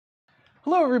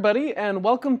Hello everybody, and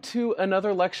welcome to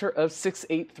another lecture of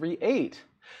 6838.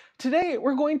 Today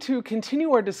we're going to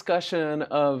continue our discussion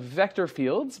of vector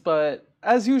fields, but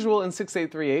as usual in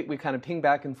 6838 we kind of ping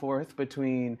back and forth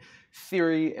between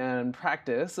theory and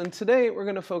practice, and today we're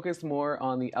going to focus more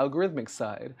on the algorithmic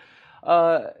side.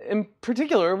 In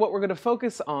particular, what we're going to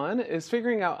focus on is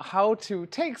figuring out how to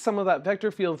take some of that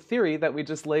vector field theory that we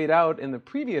just laid out in the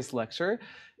previous lecture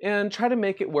and try to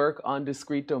make it work on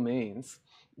discrete domains,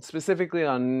 specifically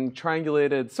on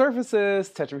triangulated surfaces,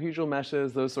 tetrahedral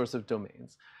meshes, those sorts of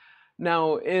domains.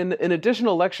 Now, in an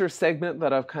additional lecture segment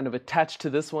that I've kind of attached to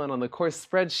this one on the course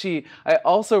spreadsheet, I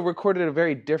also recorded a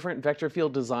very different vector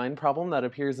field design problem that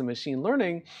appears in machine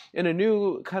learning in a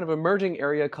new kind of emerging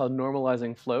area called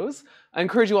normalizing flows. I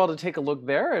encourage you all to take a look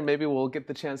there, and maybe we'll get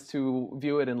the chance to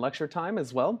view it in lecture time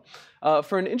as well.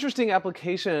 For an interesting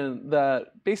application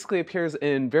that basically appears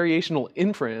in variational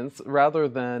inference rather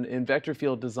than in vector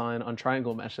field design on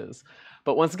triangle meshes.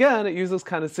 But once again, it uses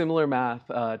kind of similar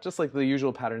math, just like the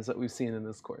usual patterns that we've seen in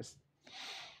this course.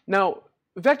 Now,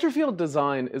 vector field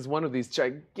design is one of these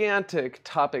gigantic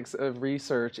topics of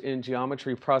research in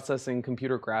geometry processing,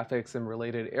 computer graphics, and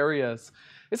related areas.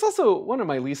 It's also one of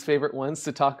my least favorite ones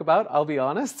to talk about, I'll be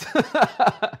honest.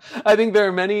 I think there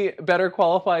are many better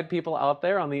qualified people out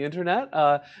there on the internet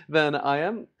than I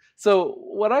am. So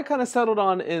what I kind of settled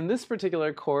on in this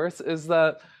particular course is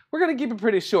that we're going to keep it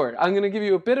pretty short. I'm going to give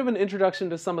you a bit of an introduction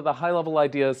to some of the high-level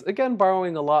ideas, again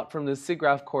borrowing a lot from the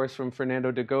SIGGRAPH course from Fernando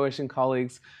de Goes and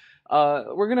colleagues.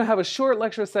 We're going to have a short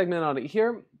lecture segment on it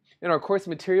here. In our course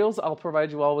materials, I'll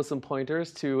provide you all with some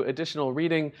pointers to additional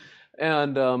reading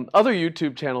and other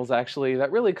YouTube channels, actually,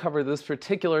 that really cover this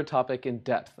particular topic in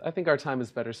depth. I think our time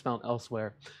is better spent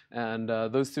elsewhere. And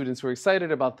those students who are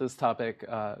excited about this topic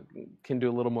can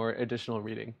do a little more additional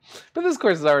reading. But this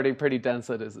course is already pretty dense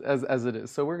as it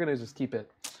is, so we're going to just keep it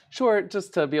short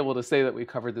just to be able to say that we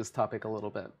covered this topic a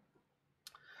little bit.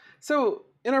 So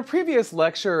in our previous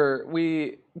lecture,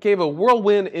 we gave a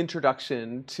whirlwind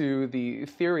introduction to the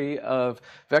theory of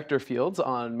vector fields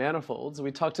on manifolds.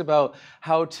 We talked about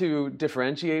how to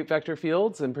differentiate vector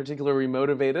fields, in particular we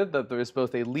motivated that there's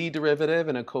both a Lie derivative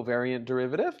and a covariant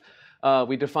derivative.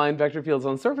 We defined vector fields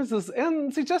on surfaces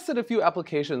and suggested a few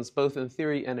applications, both in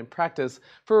theory and in practice,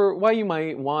 for why you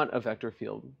might want a vector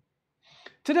field.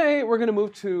 Today, we're going to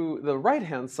move to the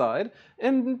right-hand side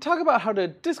and talk about how to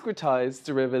discretize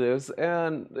derivatives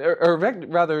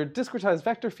rather discretize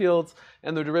vector fields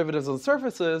and their derivatives on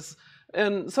surfaces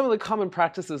and some of the common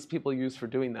practices people use for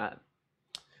doing that.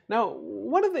 Now,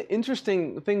 one of the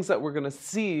interesting things that we're going to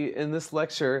see in this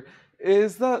lecture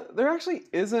is that there actually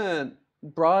isn't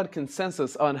broad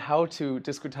consensus on how to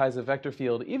discretize a vector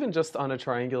field, even just on a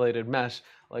triangulated mesh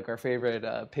like our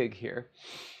favorite pig here.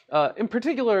 In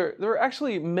particular, there are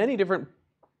actually many different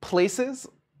places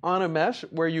on a mesh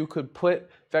where you could put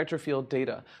vector field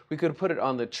data. We could put it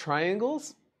on the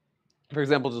triangles, for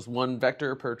example, just one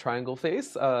vector per triangle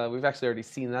face. We've actually already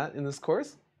seen that in this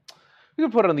course. We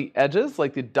could put it on the edges,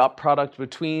 like the dot product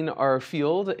between our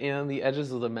field and the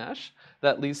edges of the mesh.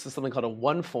 That leads to something called a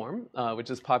one form, which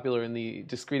is popular in the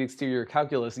discrete exterior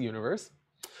calculus universe.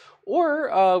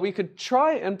 Or we could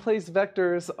try and place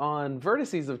vectors on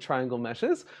vertices of triangle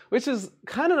meshes, which is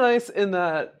kind of nice in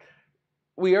that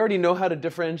we already know how to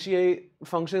differentiate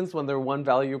functions when they're one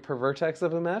value per vertex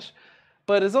of a mesh.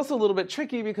 But it's also a little bit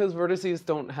tricky because vertices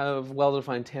don't have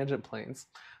well-defined tangent planes.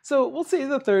 So we'll see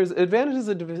that there's advantages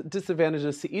and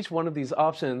disadvantages to each one of these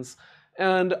options.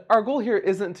 And our goal here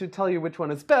isn't to tell you which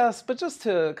one is best, but just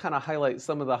to kind of highlight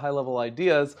some of the high-level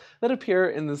ideas that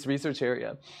appear in this research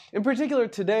area. In particular,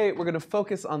 today, we're going to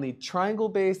focus on the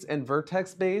triangle-based and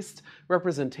vertex-based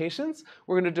representations.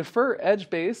 We're going to defer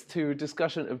edge-based to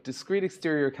discussion of discrete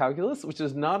exterior calculus, which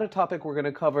is not a topic we're going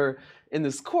to cover in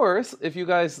this course. If you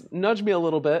guys nudge me a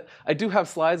little bit, I do have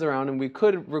slides around, and we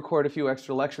could record a few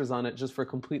extra lectures on it just for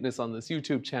completeness on this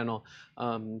YouTube channel.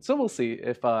 So we'll see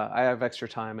if I have extra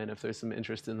time and if there's some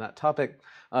interest in that topic.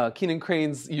 Keenan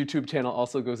Crane's YouTube channel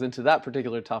also goes into that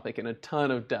particular topic in a ton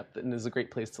of depth and is a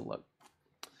great place to look.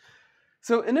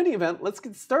 So in any event, let's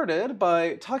get started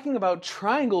by talking about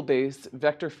triangle-based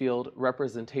vector field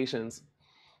representations.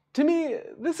 To me,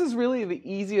 this is really the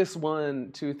easiest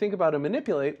one to think about and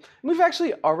manipulate, and we've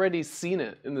actually already seen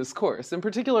it in this course. In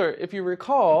particular, if you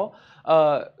recall,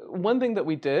 one thing that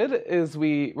we did is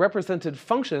we represented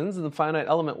functions in the finite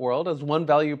element world as one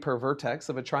value per vertex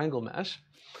of a triangle mesh.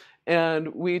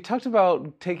 And we talked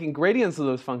about taking gradients of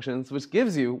those functions, which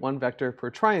gives you one vector per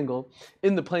triangle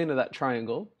in the plane of that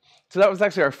triangle. So that was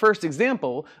actually our first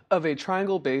example of a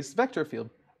triangle-based vector field.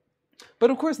 But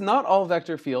of course, not all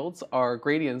vector fields are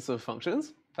gradients of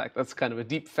functions. In fact, that's kind of a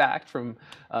deep fact from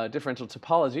differential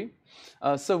topology.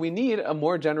 So we need a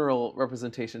more general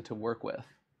representation to work with.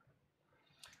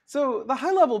 So the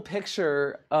high-level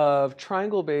picture of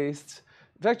triangle-based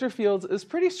vector fields is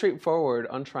pretty straightforward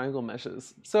on triangle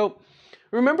meshes. So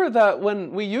remember that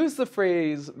when we use the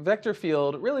phrase vector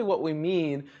field, really what we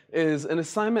mean is an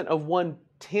assignment of one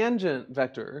tangent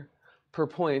vector per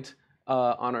point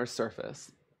on our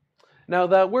surface. Now,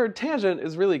 that word tangent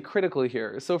is really critical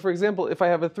here. So for example, if I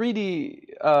have a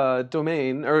 3D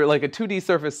domain, or like a 2D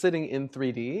surface sitting in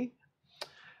 3D,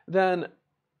 then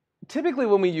typically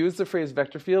when we use the phrase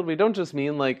vector field, we don't just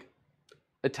mean like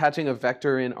attaching a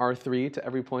vector in R3 to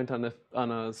every point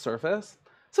on a surface.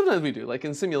 Sometimes we do, like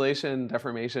in simulation,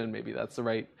 deformation, maybe that's the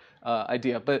right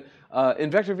idea. But in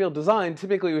vector field design,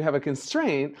 typically we have a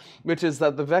constraint, which is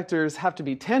that the vectors have to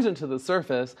be tangent to the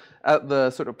surface at the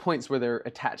sort of points where they're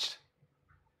attached.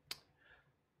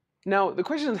 Now, the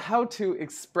question is how to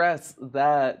express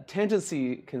that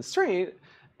tangency constraint.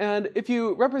 And if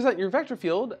you represent your vector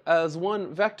field as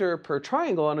one vector per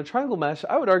triangle on a triangle mesh,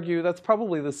 I would argue that's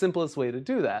probably the simplest way to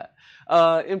do that.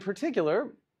 In particular,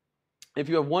 if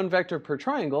you have one vector per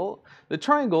triangle, the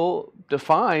triangle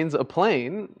defines a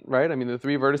plane, right? I mean, the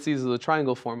three vertices of the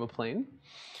triangle form a plane.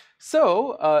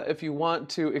 So if you want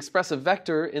to express a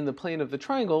vector in the plane of the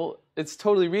triangle, it's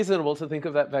totally reasonable to think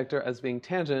of that vector as being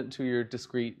tangent to your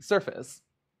discrete surface.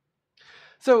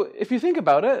 So if you think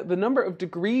about it, the number of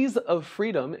degrees of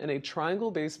freedom in a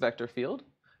triangle-based vector field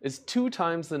is 2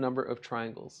 times the number of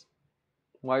triangles.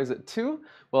 Why is it 2?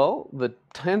 Well, the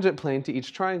tangent plane to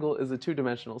each triangle is a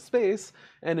 2-dimensional space,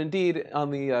 and indeed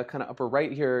on the kind of upper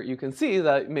right here, you can see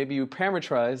that maybe you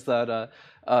parameterize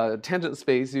that tangent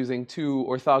space using 2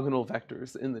 orthogonal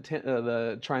vectors in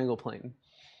the triangle plane.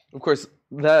 Of course,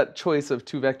 that choice of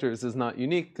 2 vectors is not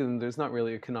unique, and there's not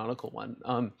really a canonical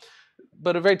one.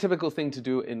 But a very typical thing to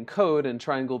do in code and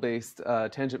triangle-based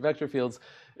tangent vector fields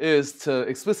is to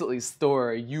explicitly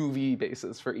store a UV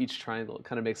basis for each triangle. It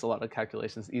kind of makes a lot of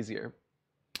calculations easier.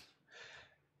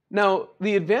 Now,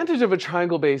 the advantage of a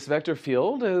triangle-based vector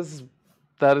field is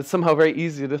that it's somehow very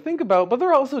easy to think about, but there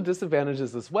are also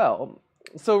disadvantages as well.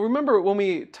 So remember, when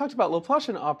we talked about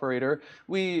Laplacian operator,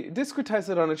 we discretized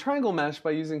it on a triangle mesh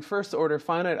by using first-order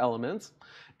finite elements.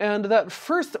 And that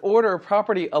first-order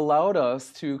property allowed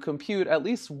us to compute at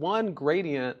least one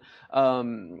gradient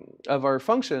of our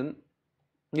function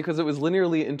because it was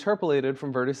linearly interpolated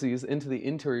from vertices into the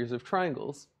interiors of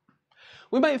triangles.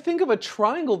 We might think of a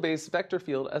triangle-based vector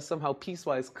field as somehow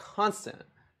piecewise constant,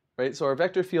 right? So our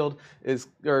vector field is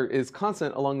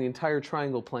constant along the entire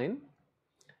triangle plane.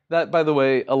 That, by the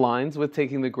way, aligns with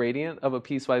taking the gradient of a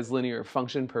piecewise linear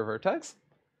function per vertex.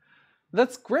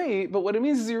 That's great, but what it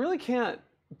means is you really can't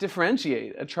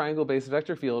differentiate a triangle-based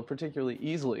vector field particularly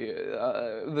easily,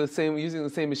 using the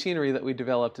same machinery that we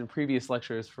developed in previous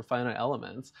lectures for finite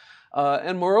elements.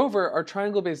 And moreover, our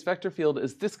triangle-based vector field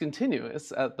is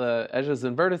discontinuous at the edges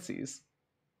and vertices.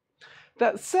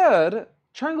 That said,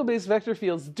 triangle-based vector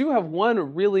fields do have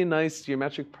one really nice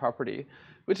geometric property,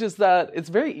 which is that it's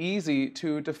very easy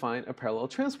to define a parallel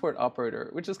transport operator,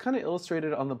 which is kind of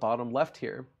illustrated on the bottom left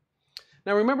here.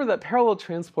 Now remember that parallel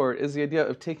transport is the idea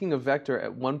of taking a vector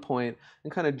at one point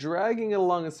and kind of dragging it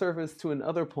along a surface to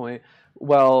another point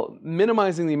while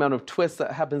minimizing the amount of twist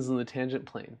that happens in the tangent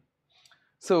plane.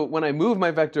 So when I move my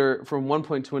vector from one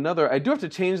point to another, I do have to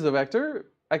change the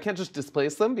vector. I can't just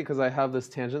displace them because I have this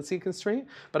tangency constraint,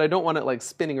 but I don't want it like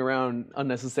spinning around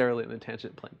unnecessarily in the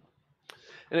tangent plane.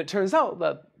 And it turns out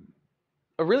that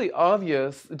a really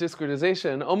obvious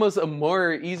discretization, almost a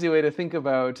more easy way to think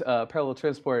about parallel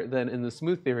transport than in the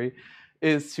smooth theory,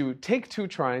 is to take 2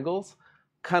 triangles,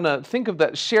 kind of think of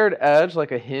that shared edge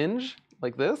like a hinge,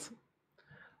 like this,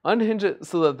 unhinge it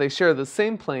so that they share the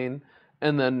same plane,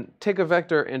 and then take a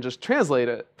vector and just translate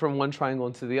it from one triangle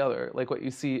into the other, like what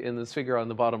you see in this figure on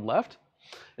the bottom left.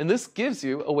 And this gives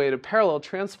you a way to parallel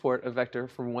transport a vector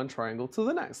from one triangle to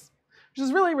the next, which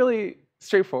is really, really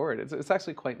straightforward. It's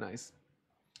actually quite nice.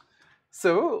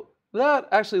 So that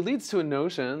actually leads to a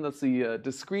notion that's the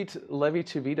discrete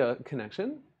Levi-Civita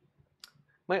connection.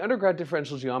 My undergrad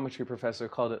differential geometry professor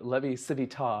called it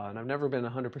Levi-Civita, and I've never been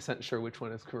 100% sure which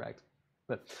one is correct.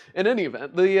 But in any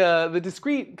event, the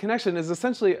discrete connection is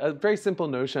essentially a very simple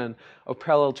notion of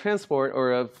parallel transport,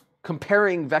 or of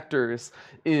comparing vectors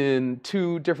in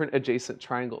 2 different adjacent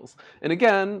triangles. And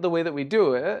again, the way that we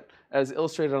do it, as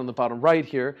illustrated on the bottom right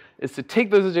here, is to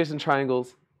take those adjacent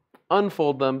triangles,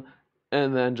 unfold them,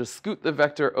 and then just scoot the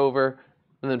vector over,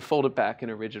 and then fold it back in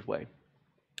a rigid way.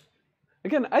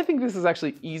 Again, I think this is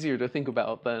actually easier to think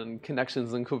about than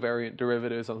connections and covariant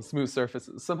derivatives on smooth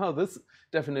surfaces. Somehow this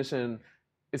definition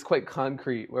is quite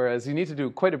concrete, whereas you need to do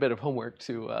quite a bit of homework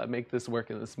to make this work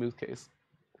in the smooth case.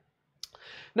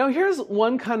 Now here's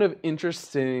one kind of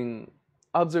interesting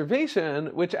observation,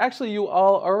 which actually you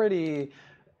all already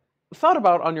thought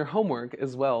about on your homework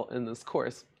as well in this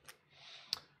course,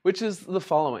 which is the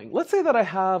following. Let's say that I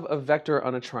have a vector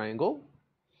on a triangle,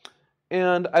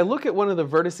 and I look at one of the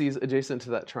vertices adjacent to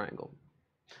that triangle.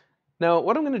 Now,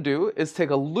 what I'm going to do is take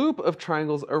a loop of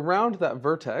triangles around that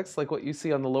vertex, like what you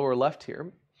see on the lower left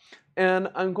here, and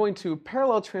I'm going to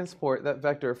parallel transport that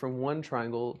vector from one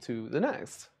triangle to the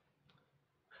next.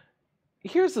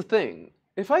 Here's the thing.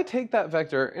 If I take that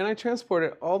vector and I transport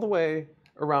it all the way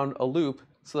around a loop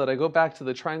so that I go back to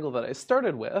the triangle that I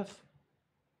started with,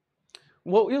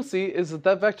 what you'll see is that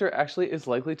that vector actually is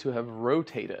likely to have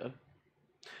rotated.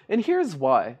 And here's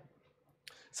why.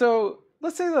 So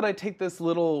let's say that I take this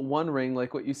little one ring,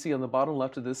 like what you see on the bottom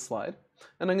left of this slide,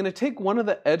 and I'm going to take one of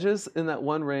the edges in that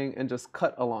one ring and just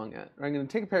cut along it. Or I'm going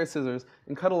to take a pair of scissors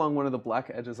and cut along one of the black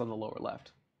edges on the lower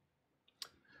left.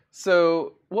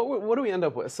 So what do we end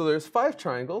up with? So there's 5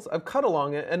 triangles. I've cut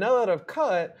along it, and now that I've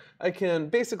cut, I can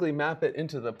basically map it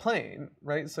into the plane,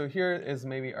 right? So here is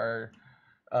maybe our,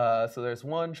 so there's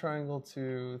 1 triangle,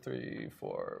 2, 3,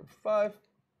 4, 5.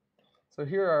 So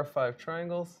here are our 5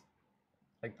 triangles,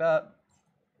 like that.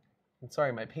 I'm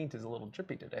sorry, my paint is a little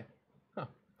drippy today. Huh.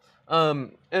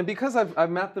 And because I've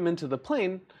mapped them into the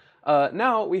plane,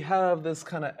 now we have this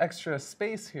kind of extra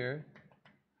space here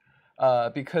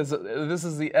because this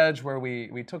is the edge where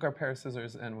we took our pair of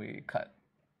scissors and we cut.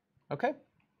 Okay?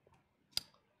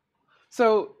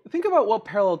 So think about what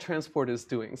parallel transport is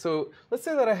doing. So let's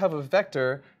say that I have a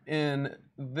vector in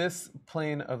this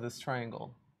plane of this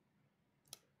triangle.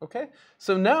 Okay,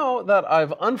 so now that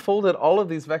I've unfolded all of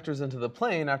these vectors into the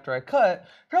plane after I cut,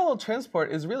 parallel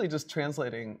transport is really just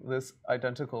translating this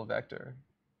identical vector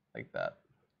like that.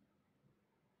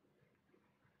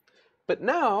 But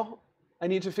now I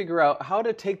need to figure out how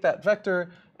to take that vector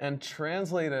and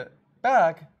translate it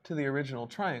back to the original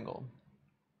triangle.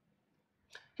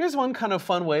 Here's one kind of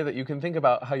fun way that you can think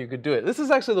about how you could do it. This is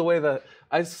actually the way that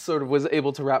I sort of was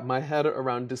able to wrap my head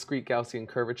around discrete Gaussian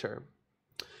curvature.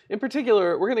 In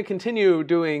particular, we're going to continue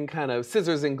doing kind of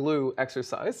scissors and glue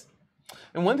exercise.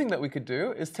 And one thing that we could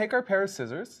do is take our pair of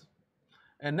scissors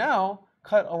and now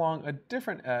cut along a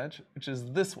different edge, which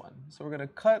is this one. So we're going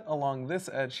to cut along this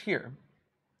edge here.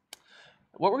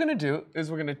 What we're going to do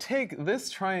is we're going to take this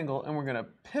triangle and we're going to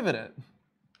pivot it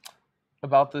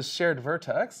about this shared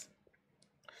vertex.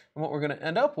 And what we're going to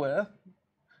end up with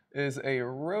is a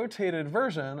rotated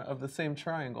version of the same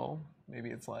triangle. Maybe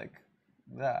it's like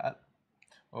that.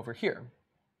 Over here.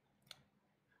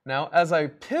 Now, as I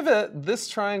pivot this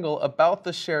triangle about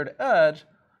the shared edge,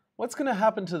 what's going to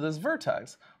happen to this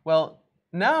vertex? Well,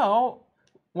 now,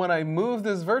 when I move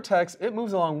this vertex, it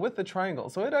moves along with the triangle,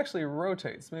 so it actually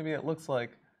rotates. Maybe it looks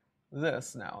like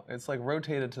this now. It's like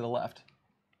rotated to the left.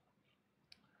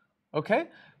 Okay?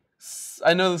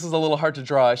 I know this is a little hard to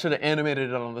draw. I should have animated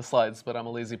it on the slides, but I'm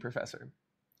a lazy professor.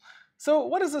 So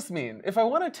what does this mean? If I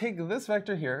want to take this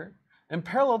vector here, and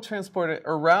parallel transport it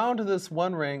around this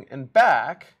one ring and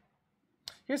back,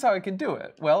 here's how I can do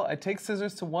it. Well, I take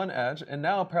scissors to one edge, and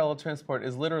now parallel transport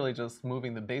is literally just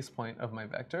moving the base point of my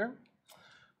vector.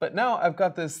 But now I've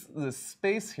got this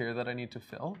space here that I need to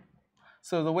fill.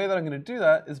 So the way that I'm going to do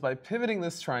that is by pivoting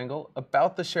this triangle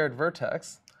about the shared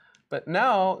vertex, but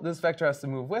now this vector has to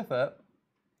move with it.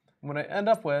 And what I end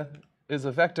up with is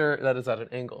a vector that is at an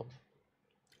angle.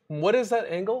 What is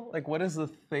that angle? Like, what is the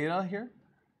theta here?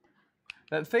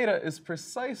 That theta is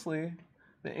precisely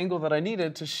the angle that I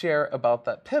needed to share about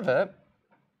that pivot.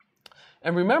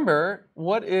 And remember,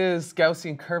 what is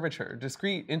Gaussian curvature?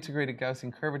 Discrete integrated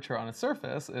Gaussian curvature on a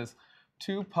surface is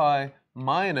 2 pi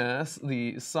minus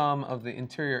the sum of the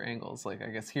interior angles. Like, I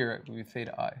guess here it would be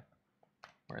theta I,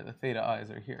 where the theta i's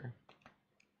are here.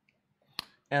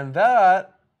 And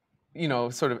that, you know,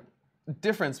 sort of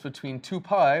difference between 2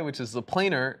 pi, which is the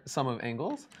planar sum of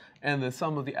angles, and the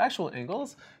sum of the actual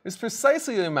angles is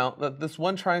precisely the amount that this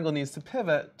one triangle needs to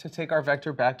pivot to take our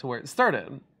vector back to where it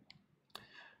started.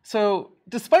 So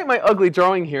despite my ugly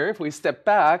drawing here, if we step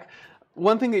back,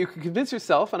 one thing that you can convince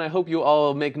yourself, and I hope you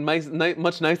all make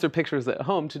much nicer pictures at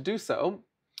home to do so,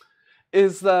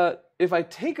 is that if I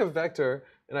take a vector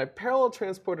and I parallel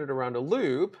transport it around a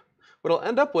loop, what I'll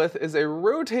end up with is a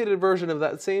rotated version of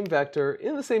that same vector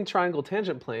in the same triangle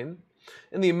tangent plane,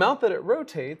 and the amount that it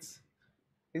rotates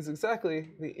is exactly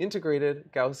the integrated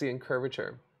Gaussian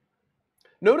curvature.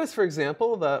 Notice, for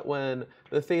example, that when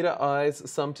the theta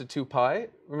i's sum to 2 pi,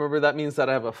 remember that means that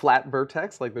I have a flat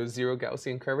vertex, like there's 0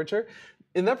 Gaussian curvature.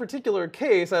 In that particular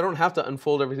case, I don't have to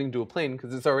unfold everything to a plane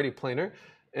because it's already planar.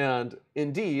 And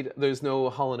indeed, there's no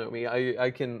holonomy.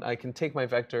 I can take my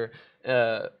vector,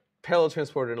 parallel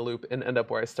transport in a loop, and end up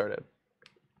where I started.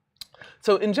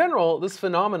 So in general, this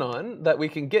phenomenon that we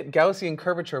can get Gaussian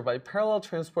curvature by parallel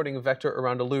transporting a vector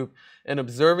around a loop and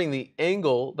observing the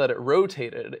angle that it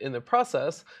rotated in the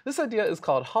process, this idea is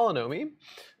called holonomy.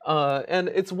 And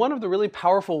it's one of the really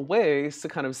powerful ways to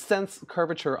kind of sense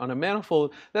curvature on a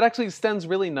manifold that actually extends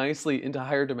really nicely into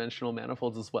higher dimensional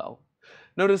manifolds as well.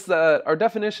 Notice that our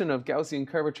definition of Gaussian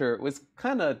curvature was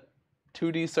kind of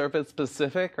 2D surface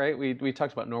specific, right? We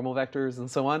talked about normal vectors and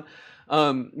so on.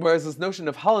 Whereas this notion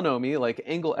of holonomy, like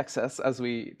angle excess as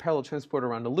we parallel transport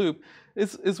around a loop,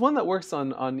 is one that works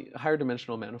on higher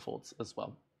dimensional manifolds as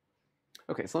well.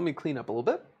 Okay, so let me clean up a little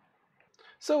bit.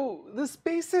 So this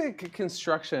basic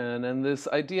construction and this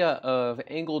idea of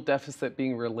angle deficit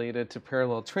being related to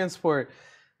parallel transport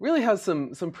really has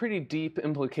some pretty deep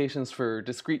implications for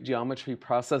discrete geometry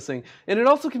processing, and it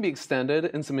also can be extended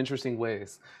in some interesting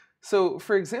ways. So,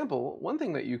 for example, one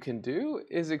thing that you can do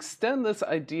is extend this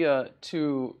idea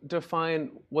to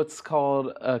define what's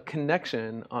called a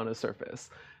connection on a surface.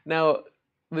 Now,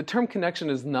 the term connection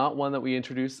is not one that we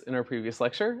introduced in our previous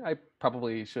lecture. I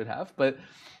probably should have, but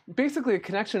basically a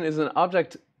connection is an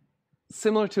object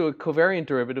similar to a covariant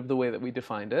derivative, the way that we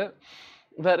defined it,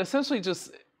 that essentially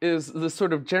just is the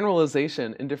sort of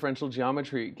generalization in differential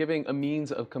geometry, giving a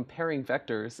means of comparing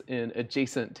vectors in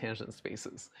adjacent tangent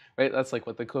spaces, right? That's like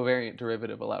what the covariant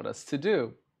derivative allowed us to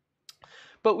do.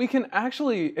 But we can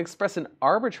actually express an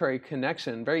arbitrary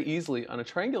connection very easily on a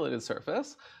triangulated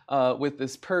surface with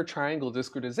this per triangle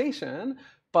discretization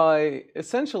by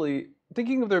essentially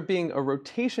thinking of there being a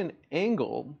rotation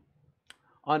angle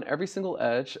on every single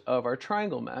edge of our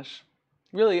triangle mesh.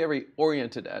 Really every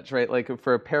oriented edge, right? Like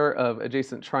for a pair of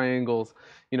adjacent triangles,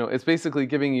 it's basically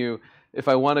giving you, if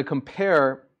I want to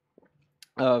compare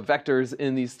vectors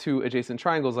in these two adjacent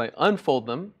triangles, I unfold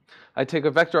them, I take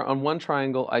a vector on one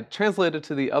triangle, I translate it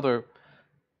to the other,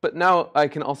 but now I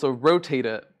can also rotate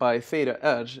it by theta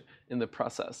edge in the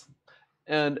process.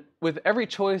 And with every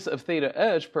choice of theta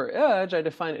edge per edge, I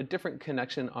define a different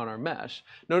connection on our mesh.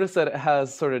 Notice that it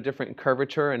has sort of different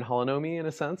curvature and holonomy in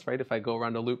a sense, right? If I go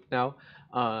around a loop now,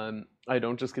 I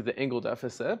don't just get the angle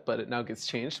deficit, but it now gets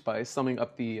changed by summing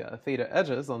up the theta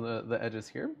edges on the edges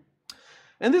here.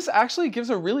 And this actually gives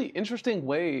a really interesting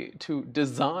way to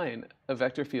design a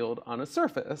vector field on a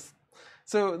surface.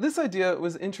 So this idea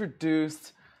was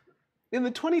introduced in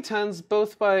the 2010s,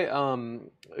 both by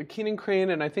Keen and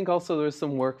Crane, and I think also there's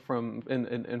some work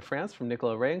in France from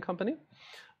Nicolas Rey and company,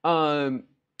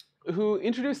 who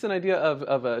introduced an idea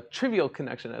of a trivial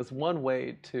connection as one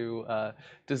way to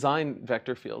design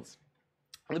vector fields.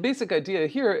 The basic idea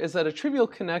here is that a trivial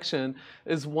connection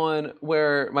is one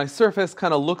where my surface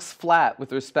kind of looks flat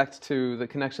with respect to the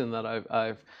connection that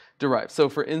I've derived. So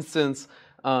for instance,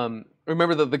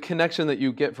 remember that the connection that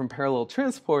you get from parallel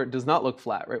transport does not look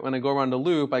flat, right? When I go around a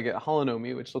loop, I get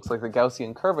holonomy, which looks like the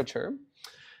Gaussian curvature.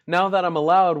 Now that I'm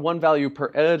allowed one value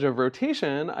per edge of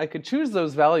rotation, I could choose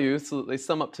those values so that they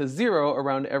sum up to 0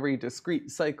 around every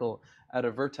discrete cycle at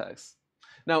a vertex.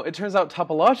 Now, it turns out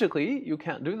topologically, you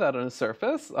can't do that on a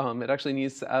surface. It actually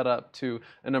needs to add up to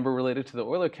a number related to the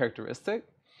Euler characteristic.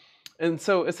 And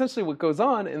so essentially what goes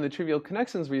on in the trivial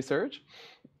connections research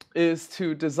is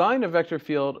to design a vector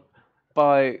field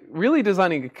by really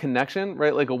designing a connection,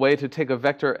 right? Like a way to take a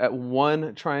vector at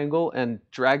one triangle and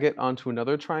drag it onto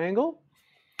another triangle.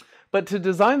 But to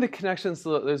design the connection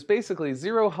so that there's basically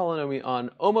 0 holonomy on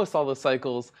almost all the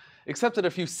cycles, except at a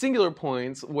few singular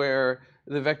points where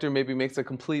the vector maybe makes a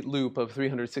complete loop of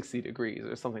 360 degrees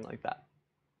or something like that.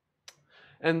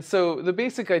 And so the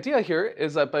basic idea here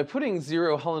is that by putting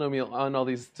 0 holonomy on all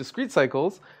these discrete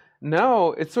cycles, now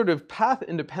it's sort of path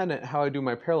independent how I do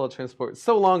my parallel transport,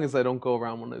 so long as I don't go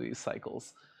around one of these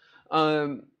cycles.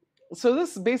 So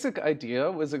this basic idea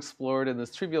was explored in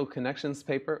this trivial connections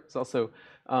paper. It's also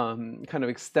kind of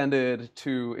extended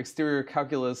to exterior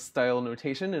calculus style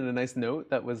notation in a nice note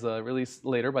that was released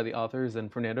later by the authors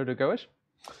and Fernando de Goes.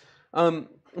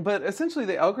 But essentially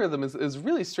the algorithm is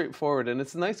really straightforward, and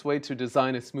it's a nice way to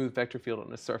design a smooth vector field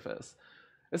on a surface.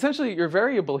 Essentially, your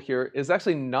variable here is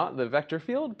actually not the vector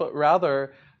field, but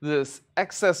rather this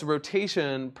excess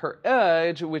rotation per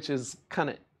edge, which is kind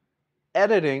of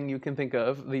editing, you can think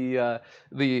of, the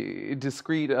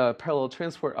discrete parallel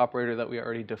transport operator that we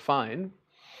already defined.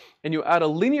 And you add a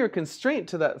linear constraint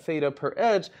to that theta per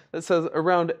edge that says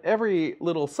around every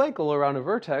little cycle around a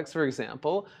vertex, for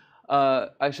example,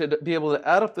 I should be able to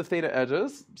add up the theta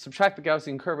edges, subtract the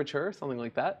Gaussian curvature, something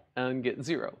like that, and get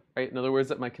 0, right? In other words,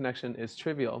 that my connection is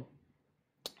trivial.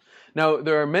 Now,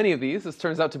 there are many of these. This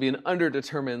turns out to be an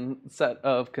underdetermined set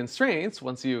of constraints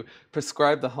once you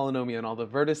prescribe the holonomia and all the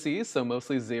vertices, so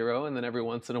mostly 0, and then every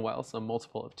once in a while some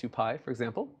multiple of 2 pi, for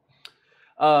example.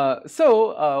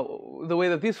 The way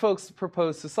that these folks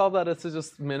propose to solve that is to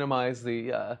just minimize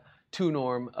the 2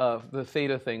 norm of the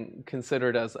theta thing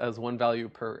considered as one value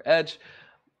per edge.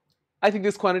 I think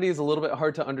this quantity is a little bit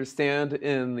hard to understand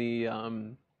in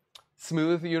the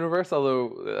smooth universe,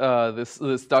 although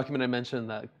this document I mentioned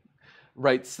that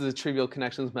writes the trivial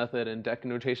connections method in deck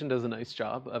notation does a nice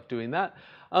job of doing that.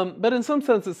 But in some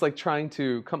sense, it's like trying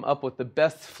to come up with the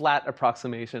best flat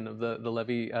approximation of the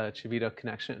Levi-Civita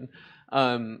connection.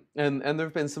 And there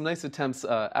have been some nice attempts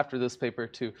after this paper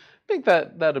to make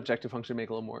that objective function make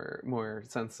a little more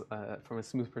sense from a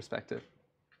smooth perspective.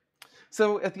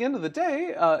 So at the end of the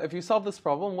day, if you solve this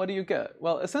problem, what do you get?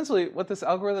 Well, essentially what this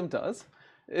algorithm does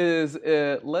is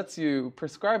it lets you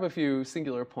prescribe a few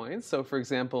singular points. So for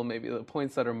example, maybe the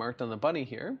points that are marked on the bunny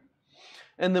here.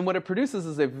 And then what it produces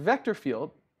is a vector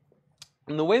field.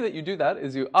 And the way that you do that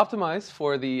is you optimize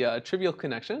for the trivial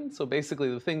connection. So basically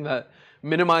the thing that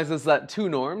minimizes that 2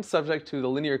 norm subject to the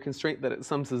linear constraint that it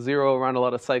sums to 0 around a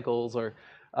lot of cycles or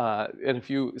and a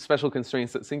few special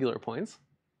constraints at singular points.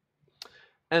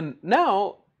 And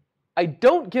now I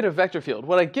don't get a vector field.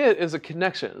 What I get is a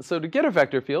connection. So to get a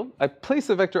vector field, I place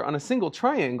a vector on a single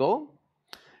triangle,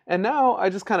 and now I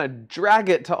just kind of drag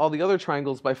it to all the other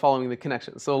triangles by following the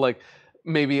connection. So like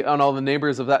maybe on all the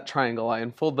neighbors of that triangle, I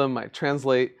unfold them, I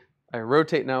translate, I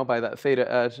rotate now by that theta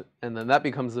edge, and then that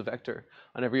becomes a vector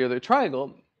on every other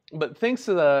triangle. But thanks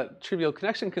to the trivial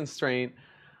connection constraint,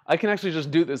 I can actually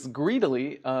just do this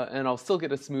greedily, and I'll still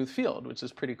get a smooth field, which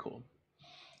is pretty cool.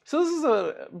 So this is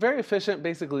a very efficient,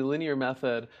 basically linear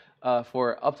method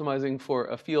for optimizing for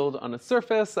a field on a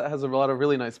surface that has a lot of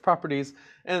really nice properties.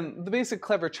 And the basic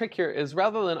clever trick here is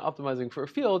rather than optimizing for a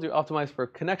field, you optimize for a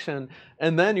connection,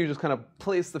 and then you just kind of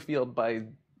place the field by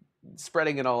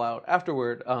spreading it all out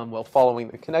afterward while following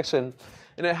the connection.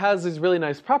 And it has these really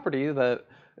nice properties that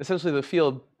essentially the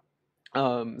field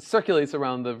circulates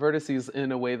around the vertices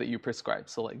in a way that you prescribe.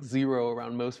 So like 0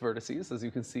 around most vertices, as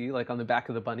you can see, like on the back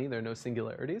of the bunny, there are no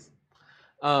singularities.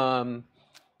 And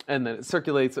then it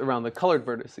circulates around the colored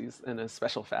vertices in a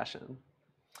special fashion.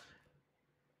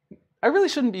 I really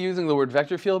shouldn't be using the word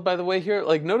vector field, by the way, here.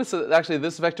 Like notice that actually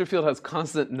this vector field has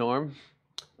constant norm,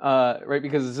 right?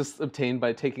 Because it's just obtained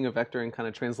by taking a vector and kind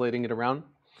of translating it around.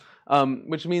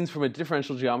 Which means from a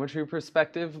differential geometry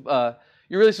perspective,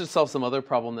 you really should solve some other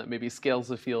problem that maybe scales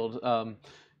the field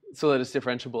so that it's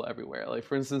differentiable everywhere. Like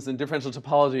for instance, in differential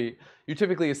topology, you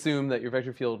typically assume that your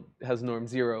vector field has norm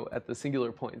 0 at the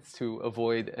singular points to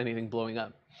avoid anything blowing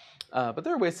up. But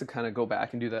there are ways to kind of go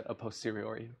back and do that a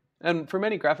posteriori. And for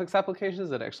many graphics applications,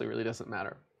 that actually really doesn't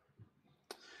matter.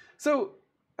 So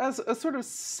as a sort of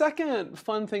second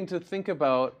fun thing to think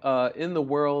about in the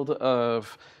world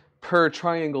of per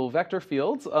triangle vector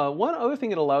fields, one other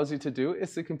thing it allows you to do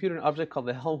is to compute an object called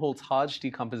the Helmholtz-Hodge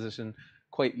decomposition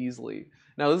quite easily.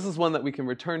 Now this is one that we can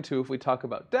return to if we talk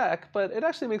about deck, but it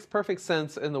actually makes perfect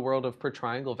sense in the world of per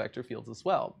triangle vector fields as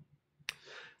well.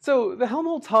 So the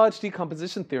Helmholtz-Hodge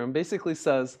decomposition theorem basically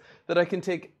says that I can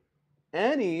take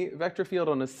any vector field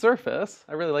on a surface.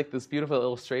 I really like this beautiful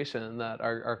illustration that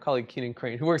our colleague Keenan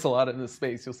Crane, who works a lot in this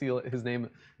space, you'll see his name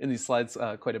in these slides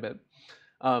quite a bit.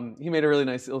 He made a really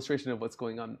nice illustration of what's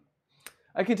going on.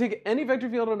 I can take any vector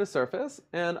field on a surface,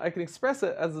 and I can express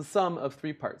it as the sum of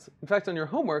 3 parts. In fact, on your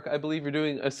homework, I believe you're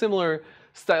doing a similar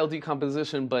style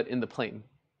decomposition, but in the plane.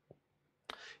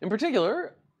 In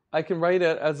particular, I can write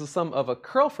it as the sum of a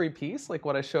curl-free piece, like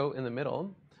what I show in the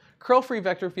middle. Curl-free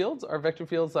vector fields are vector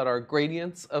fields that are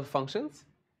gradients of functions.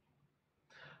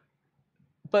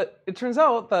 But it turns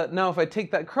out that now if I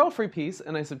take that curl-free piece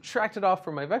and I subtract it off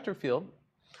from my vector field,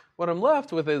 what I'm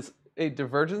left with is a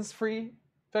divergence-free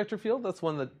vector field. That's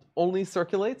one that only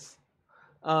circulates,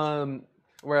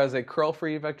 whereas a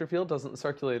curl-free vector field doesn't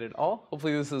circulate at all.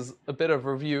 Hopefully this is a bit of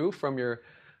review from your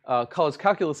college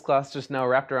calculus class, just now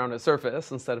wrapped around a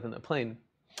surface instead of in the plane.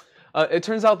 It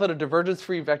turns out that a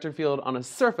divergence-free vector field on a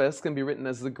surface can be written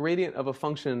as the gradient of a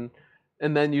function,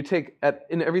 and then you take,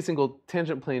 in every single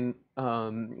tangent plane,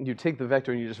 you take the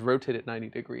vector and you just rotate it 90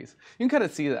 degrees. You can kind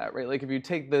of see that, right? Like if you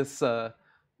take this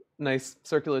nice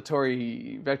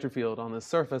circulatory vector field on the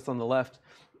surface on the left,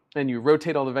 and you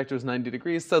rotate all the vectors 90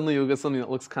 degrees, suddenly you'll get something that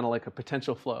looks kind of like a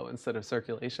potential flow instead of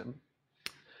circulation.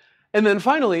 And then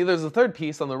finally, there's a third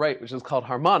piece on the right, which is called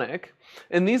harmonic.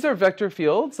 And these are vector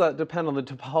fields that depend on the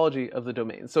topology of the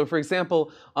domain. So for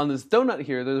example, on this donut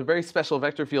here, there's a very special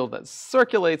vector field that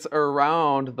circulates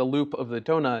around the loop of the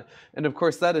donut. And of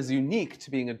course, that is unique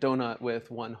to being a donut with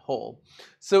one hole.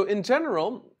 So in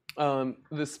general,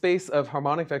 the space of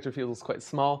harmonic vector fields is quite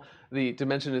small. The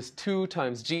dimension is 2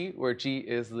 times g, where g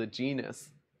is the genus.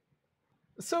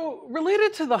 So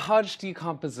related to the Hodge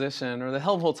decomposition, or the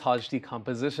Helmholtz-Hodge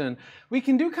decomposition, we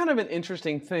can do kind of an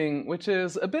interesting thing, which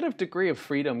is a bit of degree of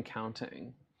freedom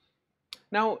counting.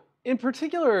 Now, in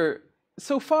particular,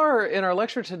 so far in our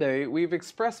lecture today, we've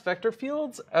expressed vector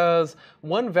fields as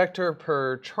one vector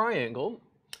per triangle,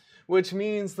 which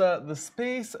means that the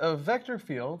space of vector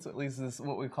fields, at least this is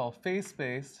what we call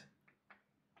phase-spaced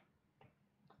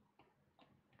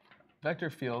vector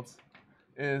fields,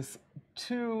 is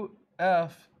 2f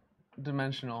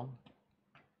dimensional,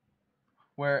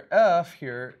 where f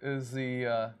here is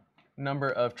the number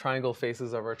of triangle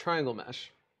faces of our triangle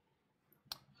mesh.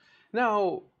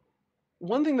 Now,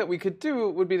 one thing that we could do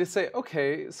would be to say,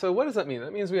 okay, so what does that mean?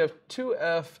 That means we have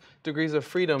 2f degrees of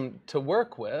freedom to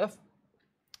work with.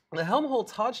 The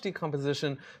Helmholtz-Hodge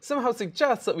decomposition somehow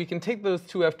suggests that we can take those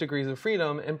 2f degrees of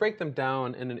freedom and break them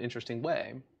down in an interesting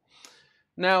way.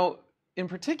 Now, in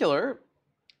particular,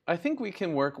 I think we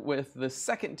can work with the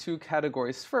second two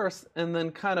categories first and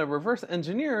then kind of reverse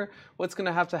engineer what's going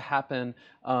to have to happen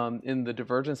in the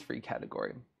divergence-free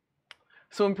category.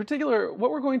 So in particular, what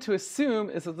we're going to assume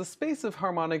is that the space of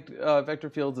harmonic vector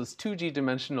fields is 2G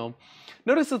dimensional.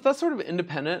 Notice that that's sort of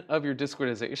independent of your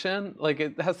discretization. Like,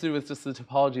 it has to do with just the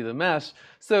topology of the mesh.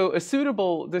 So a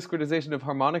suitable discretization of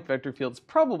harmonic vector fields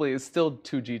probably is still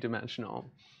 2G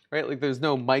dimensional, right? Like, there's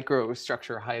no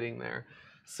microstructure hiding there.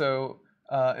 So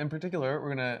in particular,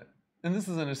 we're going to, and this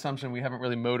is an assumption we haven't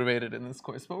really motivated in this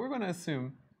course, but we're going to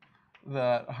assume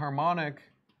that harmonic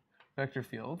vector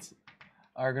fields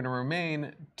are going to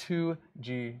remain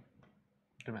 2G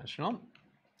dimensional.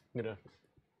 I'm going to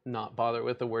not bother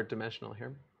with the word dimensional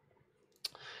here.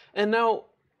 And now,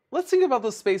 let's think about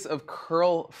the space of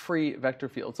curl-free vector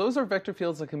fields. Those are vector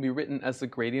fields that can be written as the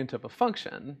gradient of a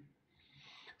function.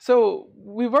 So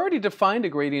we've already defined a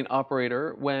gradient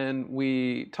operator when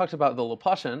we talked about the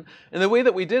Laplacian. And the way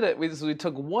that we did it was we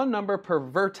took one number per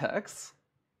vertex.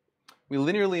 We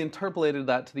linearly interpolated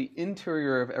that to the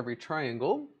interior of every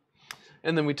triangle.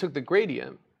 And then we took the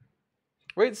gradient,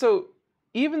 right? So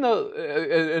even though,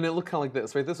 and it looked kind of like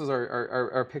this, right? This was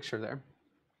our picture there.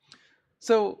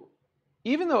 So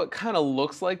even though it kind of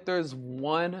looks like there's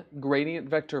one gradient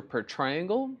vector per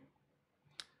triangle,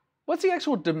 what's the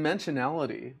actual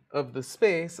dimensionality of the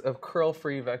space of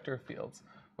curl-free vector fields?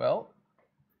 Well,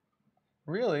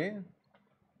 really,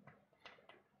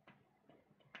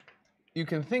 you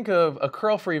can think of a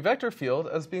curl-free vector field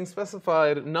as being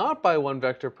specified not by one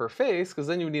vector per face, because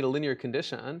then you would need a linear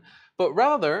condition, but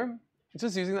rather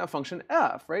just using that function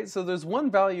f, right? So there's one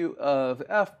value of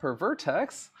f per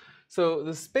vertex. So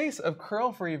the space of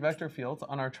curl-free vector fields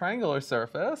on our triangular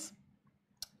surface,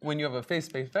 when you have a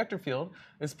phase-space vector field,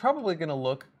 is probably going to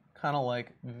look kind of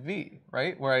like v,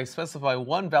 right? Where I specify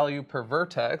one value per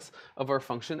vertex of our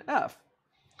function f.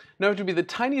 Now I have to be the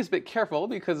tiniest bit careful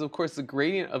because, of course, the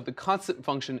gradient of the constant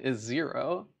function is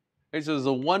 0. Right? So there's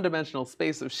a one-dimensional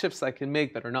space of shifts I can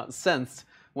make that are not sensed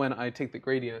when I take the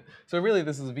gradient. So really,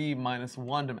 this is v minus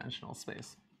one-dimensional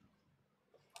space.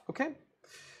 Okay?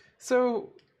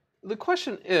 So the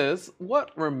question is,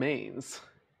 what remains?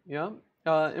 Yeah?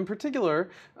 In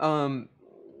particular,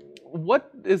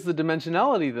 what is the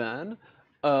dimensionality then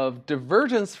of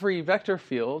divergence-free vector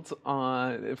fields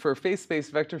for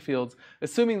phase-space vector fields,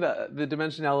 assuming that the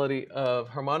dimensionality of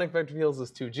harmonic vector fields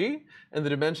is 2G, and the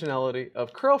dimensionality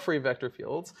of curl-free vector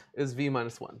fields is v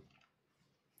minus 1.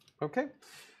 Okay?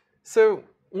 So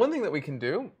one thing that we can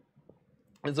do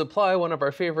is apply one of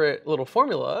our favorite little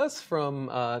formulas from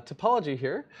topology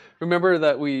here. Remember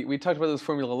that we talked about this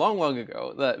formula long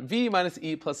ago, that v minus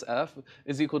e plus f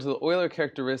is equal to the Euler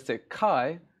characteristic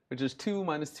chi, which is 2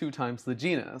 minus 2 times the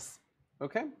genus.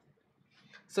 Okay?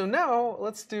 So now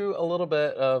let's do a little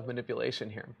bit of manipulation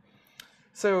here.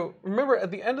 So remember,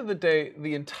 at the end of the day,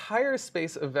 the entire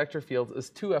space of vector fields is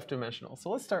 2f dimensional.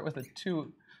 So let's start with a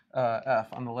 2f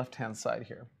on the left-hand side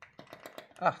here.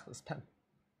 This pen.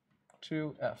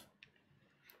 2f.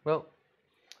 Well,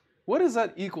 what is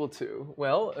that equal to?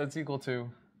 Well, it's equal to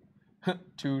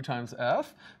 2 times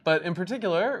f. But in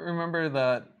particular, remember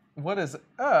that what is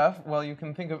f? Well, you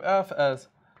can think of f as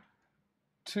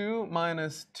 2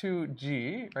 minus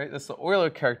 2g, right? That's the Euler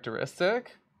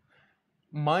characteristic,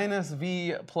 minus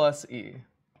v plus e.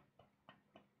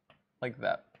 Like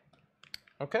that.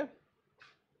 Okay?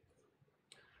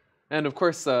 And of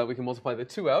course, we can multiply the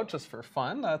 2 out just for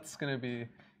fun. That's going to be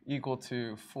equal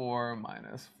to 4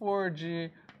 minus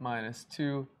 4g minus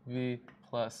 2v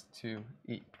plus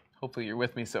 2e. Hopefully you're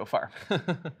with me so far.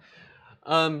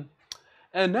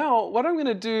 And now what I'm going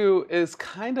to do is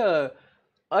kind of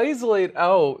isolate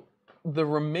out the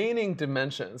remaining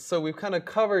dimensions. So we've kind of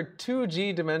covered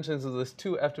 2g dimensions of this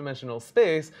 2f dimensional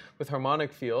space with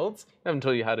harmonic fields. I haven't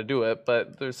told you how to do it,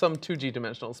 but there's some 2g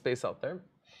dimensional space out there.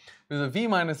 There's a v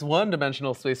minus 1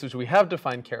 dimensional space, which we have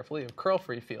defined carefully, of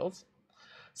curl-free fields.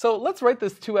 So let's write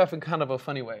this 2f in kind of a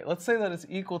funny way. Let's say that it's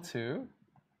equal to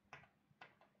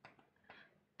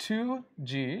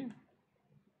 2g,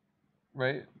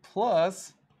 right,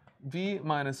 plus v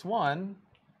minus 1.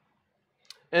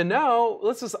 And now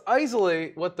let's just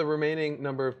isolate what the remaining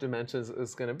number of dimensions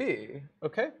is going to be,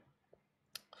 okay?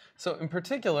 So in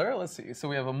particular, let's see. So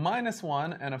we have a minus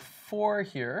 1 and a 4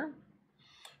 here,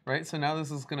 right? So now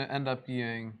this is going to end up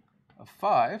being a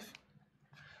 5.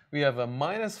 We have a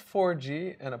minus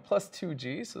 4g and a plus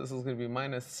 2g, so this is going to be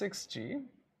minus 6g.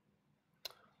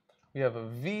 We have a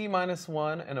v minus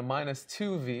 1 and a minus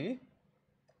 2v.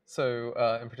 So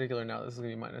in particular now this is going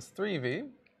to be minus 3v.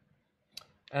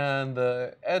 And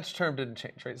the edge term didn't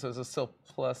change, right? So it's still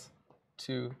plus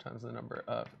 2 times the number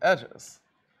of edges.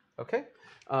 Okay?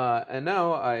 And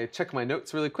now I check my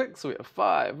notes really quick. So we have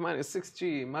 5 minus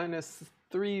 6g minus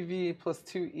 3v plus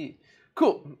 2e.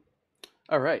 Cool.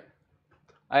 All right.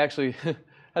 I actually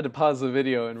had to pause the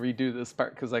video and redo this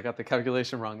part because I got the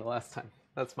calculation wrong the last time.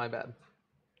 That's my bad.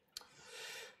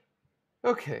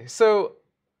 Okay, so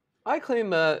I claim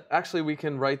that actually we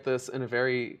can write this in a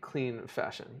very clean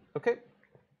fashion. Okay?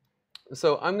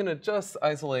 So I'm going to just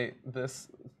isolate this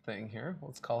thing here.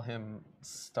 Let's call him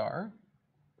star.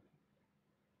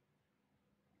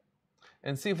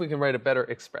 And see if we can write a better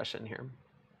expression here.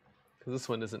 Because this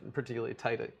one isn't particularly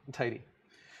tidy.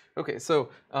 Okay, so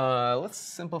let's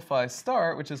simplify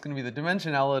star, which is going to be the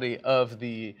dimensionality of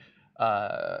the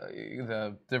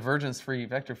divergence-free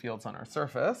vector fields on our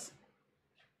surface.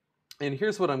 And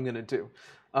here's what I'm going to do.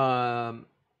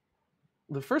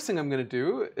 The first thing I'm going to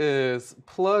do is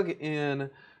plug in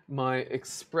my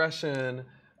expression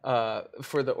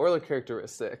for the Euler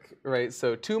characteristic, right?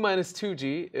 So 2 minus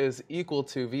 2g is equal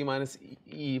to v minus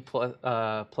e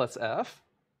plus f.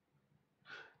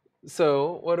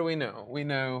 So what do we know? We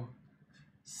know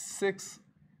 6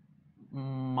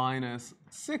 minus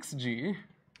 6g,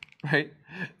 right,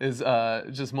 is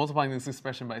just multiplying this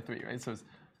expression by 3, right? So it's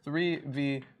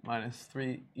 3v minus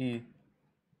 3e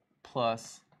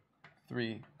plus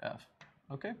 3f,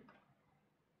 okay?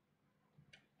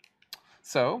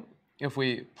 So if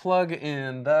we plug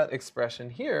in that expression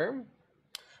here,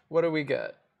 what do we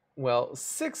get? Well,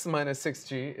 6 minus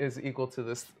 6g is equal to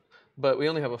this, but we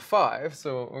only have a 5,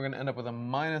 so we're going to end up with a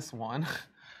minus 1.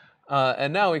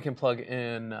 And now we can plug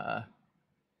in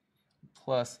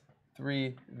plus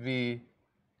 3v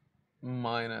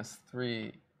minus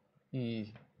 3e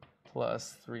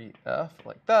plus 3f,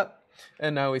 like that.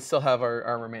 And now we still have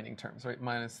our remaining terms, right?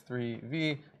 Minus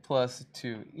 3v plus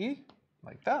 2e,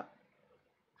 like that.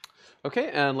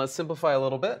 Okay, and let's simplify a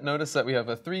little bit. Notice that we have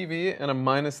a 3v and a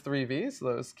minus 3v, so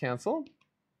those cancel.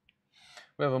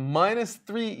 We have a minus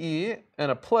 3e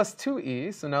and a plus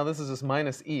 2e, so now this is just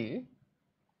minus e.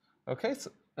 Okay,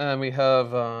 so, and we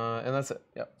have, and that's it.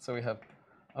 Yep, so we have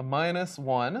a minus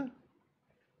 1,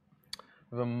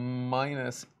 we have a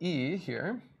minus e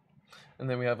here, and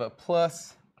then we have a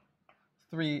plus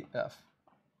 3f.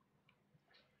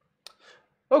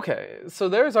 Okay, so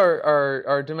there's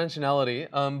our dimensionality,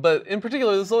 but in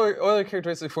particular, this Euler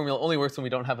characteristic formula only works when we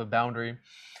don't have a boundary.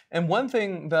 And one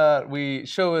thing that we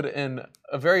showed in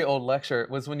a very old lecture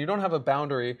was when you don't have a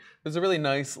boundary, there's a really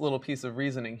nice little piece of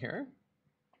reasoning here.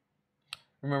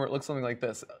 Remember, it looks something like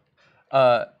this.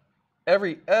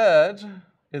 Every edge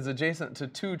is adjacent to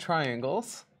 2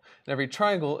 triangles, and every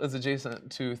triangle is adjacent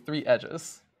to 3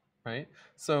 edges, right?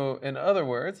 So in other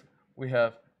words, we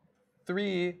have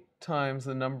 3 times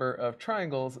the number of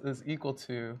triangles is equal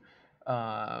to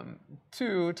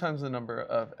 2 times the number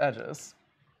of edges.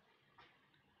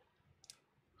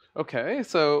 Okay,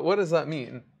 so what does that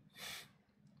mean?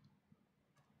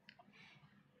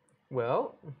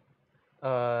 Well,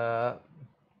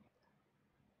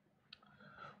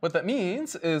 what that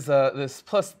means is that this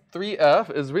plus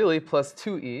 3f is really plus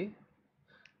 2e.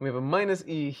 We have a minus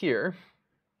e here.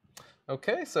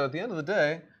 Okay, so at the end of the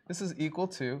day, this is equal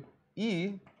to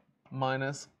e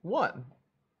minus 1.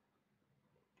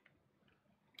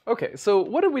 Okay, so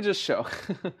what did we just show?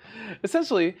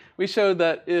 Essentially, we showed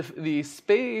that if the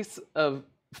space of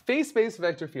phase space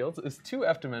vector fields is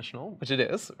 2f dimensional, which it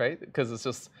is, right? Because it's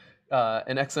just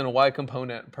an x and a y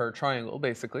component per triangle,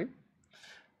 basically.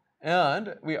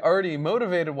 And we already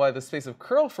motivated why the space of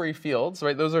curl-free fields,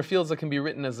 right? Those are fields that can be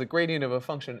written as the gradient of a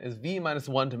function is v minus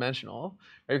one dimensional,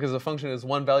 right? Because the function is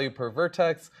one value per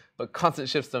vertex, but constant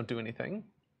shifts don't do anything.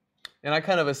 And I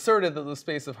kind of asserted that the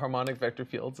space of harmonic vector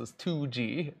fields is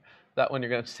 2G. That one you're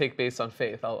going to take based on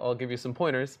faith. I'll give you some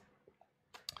pointers.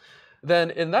 Then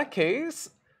in that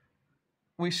case,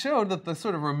 we showed that the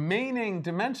sort of remaining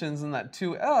dimensions in that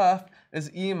 2f is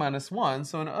e minus 1.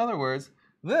 So in other words,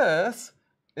 this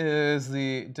is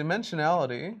the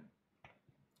dimensionality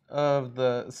of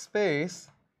the space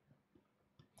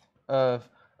of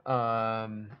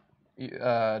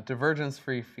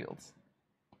divergence-free fields.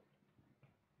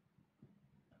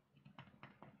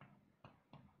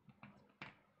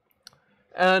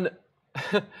 And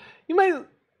you might,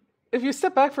 if you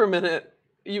step back for a minute,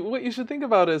 what you should think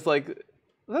about is like,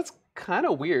 that's kind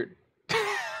of weird.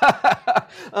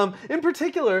 In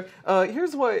particular,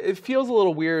 here's why it feels a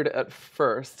little weird at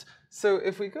first. So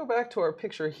if we go back to our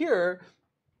picture here,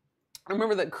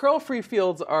 remember that curl-free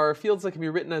fields are fields that can be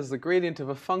written as the gradient of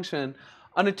a function.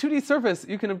 On a 2D surface,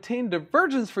 you can obtain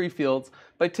divergence-free fields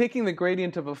by taking the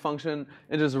gradient of a function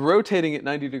and just rotating it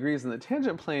 90 degrees in the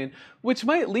tangent plane, which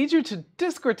might lead you to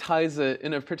discretize it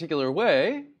in a particular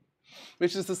way,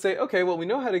 which is to say, okay, well, we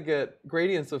know how to get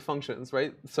gradients of functions,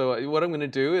 right? So what I'm going to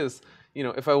do is,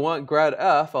 if I want grad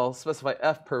f, I'll specify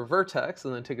f per vertex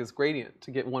and then take its gradient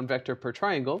to get one vector per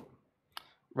triangle,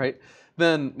 right?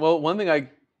 Then, well, one thing I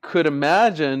could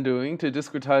imagine doing to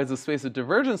discretize the space of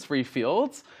divergence-free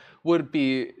fields would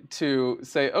be to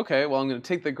say, okay, well, I'm going to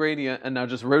take the gradient and now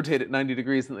just rotate it 90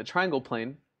 degrees in the triangle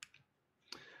plane.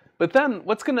 But then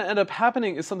what's going to end up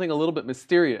happening is something a little bit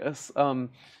mysterious.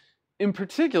 In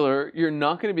particular, you're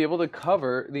not going to be able to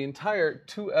cover the entire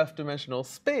 2f dimensional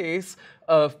space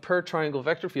of per triangle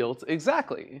vector fields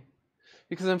exactly.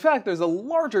 Because in fact, there's a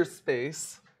larger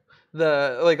space,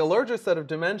 like a larger set of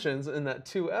dimensions in that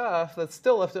 2f that's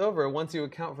still left over once you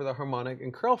account for the harmonic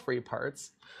and curl-free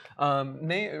parts.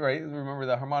 Right? Remember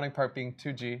the harmonic part being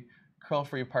 2g,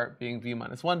 curl-free part being v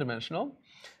minus 1 dimensional.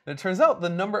 And it turns out the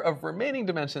number of remaining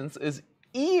dimensions is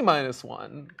e minus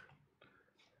 1.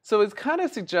 So it kind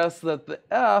of suggests that the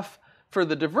f for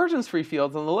the divergence-free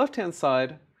fields on the left-hand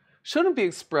side shouldn't be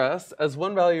expressed as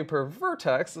one value per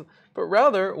vertex, but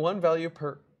rather one value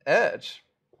per edge.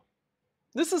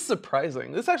 This is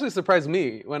surprising. This actually surprised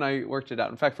me when I worked it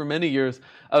out. In fact, for many years,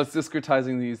 I was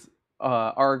discretizing these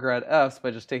R grad f's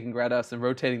by just taking grad f's and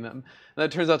rotating them. And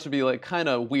that turns out to be like kind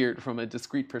of weird from a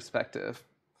discrete perspective.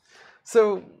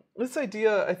 So this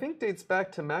idea, I think, dates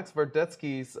back to Max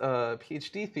Vardetsky's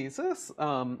PhD thesis,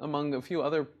 among a few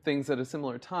other things at a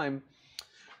similar time,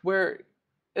 where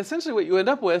essentially what you end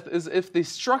up with is if the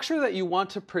structure that you want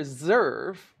to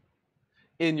preserve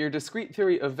in your discrete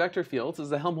theory of vector fields is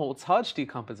the Helmholtz-Hodge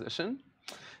decomposition,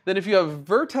 then if you have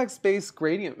vertex-based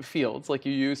gradient fields, like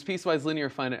you use piecewise linear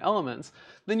finite elements,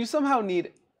 then you somehow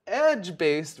need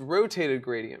edge-based rotated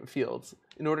gradient fields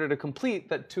in order to complete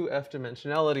that 2f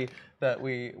dimensionality that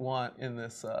we want in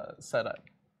this setup.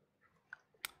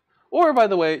 Or, by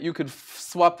the way, you could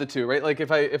swap the two, right? Like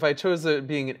if I chose it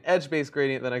being an edge-based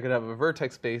gradient, then I could have a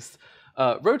vertex-based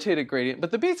rotated gradient.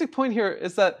 But the basic point here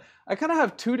is that I kind of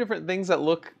have two different things that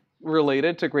look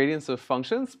related to gradients of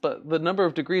functions, but the number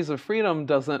of degrees of freedom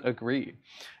doesn't agree.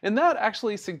 And that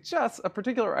actually suggests a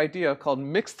particular idea called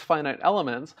mixed finite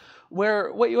elements,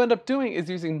 where what you end up doing is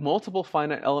using multiple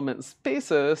finite element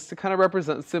spaces to kind of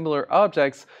represent similar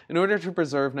objects in order to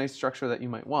preserve nice structure that you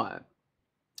might want.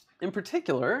 In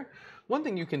particular, one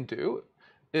thing you can do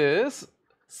is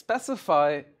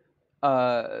specify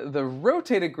the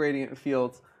rotated gradient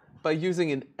fields by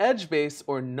using an edge-based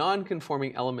or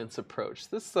non-conforming elements approach.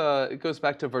 This it goes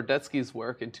back to Vardetsky's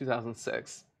work in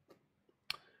 2006.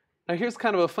 Now here's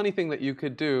kind of a funny thing that you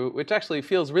could do, which actually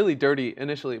feels really dirty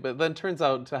initially, but then turns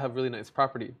out to have really nice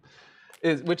property,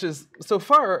 which is, so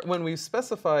far, when we've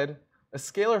specified a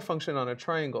scalar function on a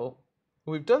triangle,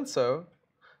 we've done so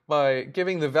by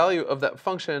giving the value of that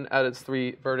function at its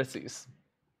 3 vertices.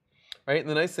 Right? And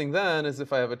the nice thing then is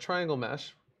if I have a triangle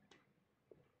mesh,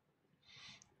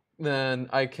 then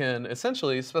I can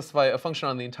essentially specify a function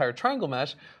on the entire triangle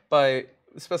mesh by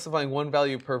specifying one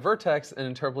value per vertex and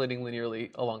interpolating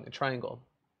linearly along the triangle.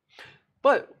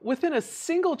 But within a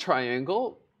single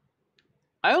triangle,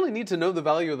 I only need to know the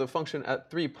value of the function at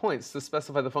 3 points to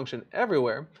specify the function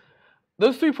everywhere.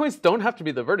 Those 3 points don't have to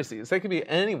be the vertices. They could be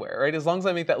anywhere, right? As long as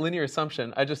I make that linear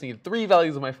assumption, I just need 3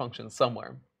 values of my function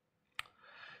somewhere.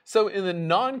 So in the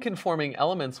non-conforming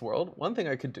elements world, one thing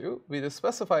I could do would be to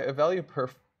specify a value per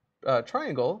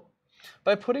triangle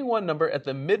by putting one number at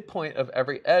the midpoint of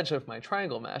every edge of my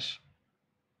triangle mesh,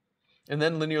 and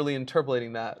then linearly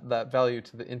interpolating that value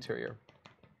to the interior.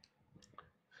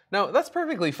 Now, that's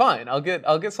perfectly fine. I'll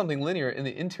get something linear in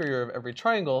the interior of every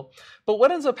triangle, but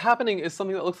what ends up happening is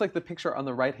something that looks like the picture on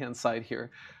the right-hand side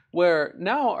here, where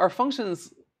now our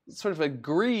functions sort of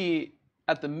agree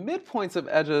at the midpoints of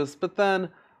edges, but then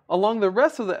along the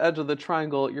rest of the edge of the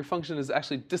triangle, your function is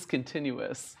actually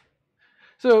discontinuous.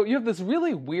 So you have this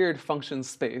really weird function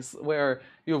space where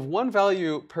you have one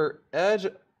value per edge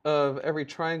of every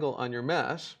triangle on your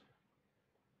mesh,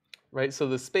 right? So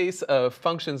the space of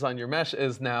functions on your mesh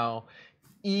is now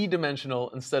e-dimensional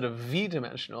instead of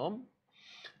v-dimensional.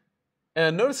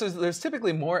 And notice there's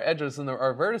typically more edges than there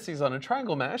are vertices on a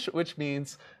triangle mesh, which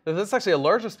means that that's actually a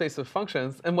larger space of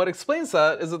functions. And what explains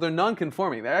that is that they're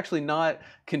non-conforming. They're actually not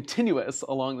continuous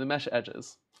along the mesh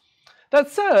edges. That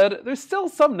said, there's still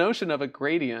some notion of a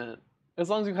gradient, as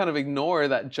long as you kind of ignore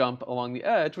that jump along the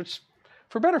edge, which,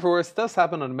 for better or for worse, does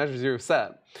happen on a measure zero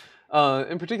set.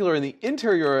 In particular, in the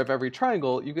interior of every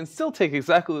triangle, you can still take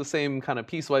exactly the same kind of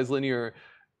piecewise linear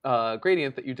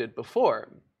gradient that you did before.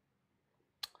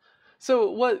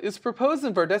 So what is proposed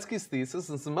in Bardetsky's thesis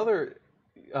and some other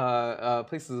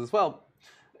places as well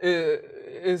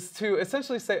is to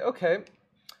essentially say, okay,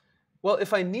 well,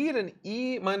 if I need an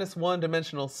E-1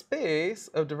 dimensional space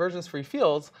of divergence-free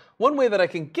fields, one way that I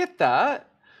can get that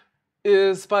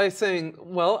is by saying,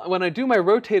 well, when I do my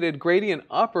rotated gradient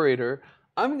operator,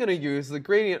 I'm going to use the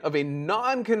gradient of a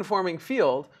non-conforming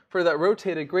field for that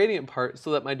rotated gradient part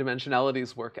so that my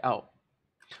dimensionalities work out.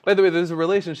 By the way, there's a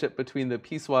relationship between the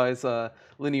piecewise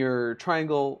linear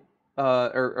triangle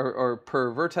or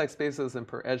per vertex basis and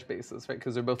per edge basis, right?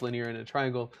 Because they're both linear in a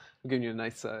triangle. I'm giving you a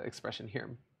nice expression here.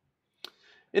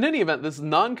 In any event, this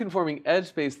non-conforming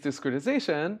edge-based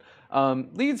discretization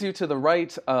leads you to the right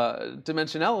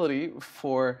dimensionality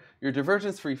for your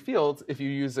divergence-free fields if you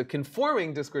use a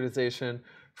conforming discretization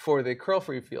for the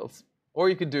curl-free fields. Or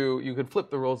you could flip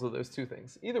the roles of those two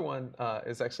things. Either one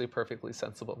is actually perfectly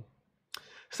sensible.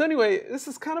 So anyway, this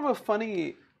is kind of a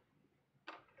funny,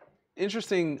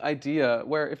 interesting idea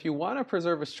where if you want to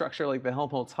preserve a structure like the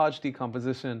Helmholtz-Hodge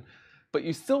decomposition, but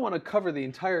you still want to cover the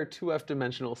entire 2F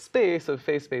dimensional space of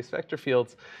phase-space vector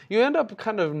fields, you end up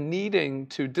kind of needing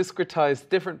to discretize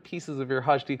different pieces of your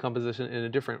Hodge decomposition in a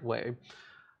different way.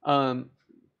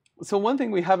 So one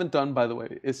thing we haven't done, by the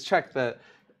way, is check that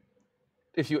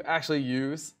if you actually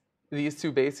use these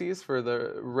two bases for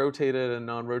the rotated and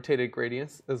non-rotated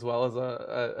gradients, as well as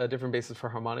a different basis for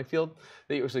harmonic field,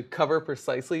 that you actually cover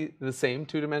precisely the same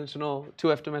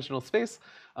 2F dimensional space.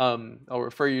 I'll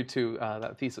refer you to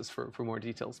that thesis for more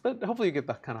details, but hopefully you get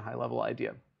that kind of high-level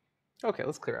idea. Okay,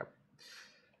 let's clear up.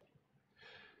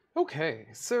 Okay,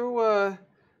 so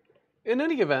in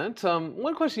any event,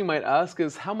 one question you might ask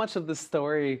is how much of this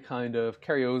story kind of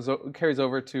carries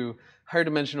over to higher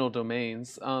dimensional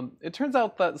domains. It turns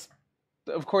out that,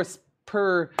 of course,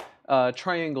 per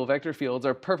triangle vector fields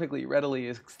are perfectly readily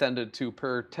extended to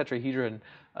per tetrahedron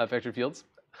vector fields.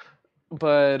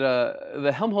 But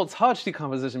the Helmholtz-Hodge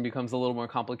decomposition becomes a little more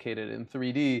complicated in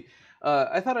 3D.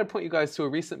 I thought I'd point you guys to a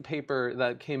recent paper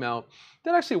that came out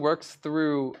that actually works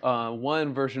through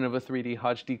one version of a 3D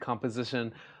Hodge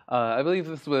decomposition. I believe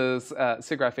this was at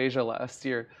SIGGRAPH Asia last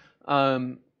year,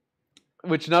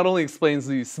 which not only explains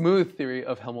the smooth theory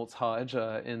of Helmholtz-Hodge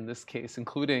in this case,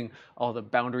 including all the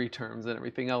boundary terms and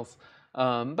everything else,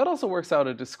 but also works out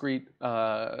a discrete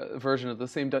version of the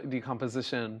same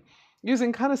decomposition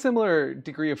using kind of similar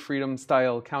degree of freedom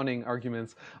style counting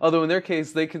arguments, although in their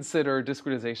case they consider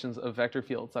discretizations of vector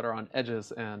fields that are on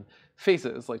edges and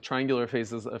faces, like triangular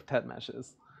faces of Tet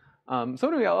meshes. So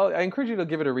anyway, I encourage you to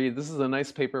give it a read. This is a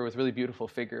nice paper with really beautiful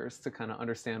figures to kind of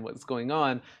understand what's going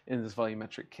on in this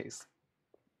volumetric case.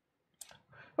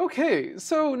 Okay,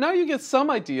 so now you get some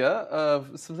idea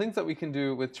of some things that we can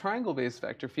do with triangle-based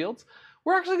vector fields.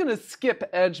 We're actually going to skip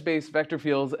edge-based vector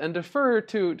fields and defer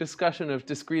to discussion of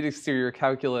discrete exterior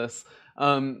calculus.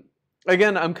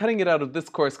 Again, I'm cutting it out of this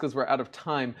course because we're out of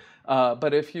time,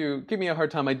 but if you give me a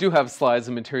hard time, I do have slides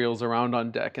and materials around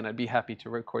on deck, and I'd be happy to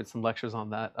record some lectures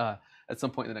on that at some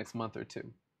point in the next month or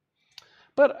two.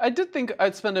 But I did think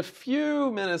I'd spend a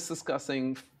few minutes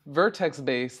discussing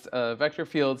vertex-based vector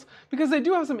fields because they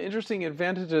do have some interesting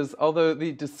advantages, although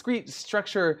the discrete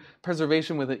structure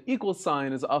preservation with an equal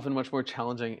sign is often much more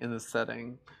challenging in this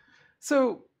setting.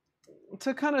 So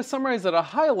to kind of summarize at a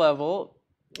high level,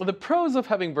 the pros of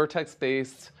having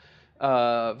vertex-based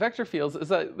vector fields is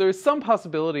that there's some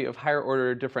possibility of higher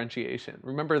order differentiation.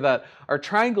 Remember that our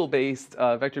triangle-based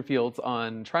vector fields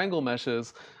on triangle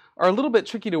meshes are a little bit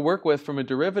tricky to work with from a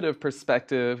derivative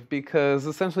perspective because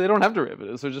essentially they don't have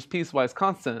derivatives. They're just piecewise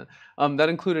constant. That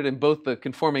included in both the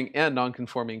conforming and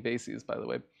non-conforming bases, by the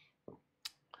way.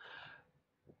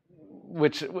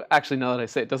 Which, actually, now that I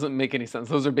say it, doesn't make any sense.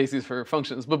 Those are bases for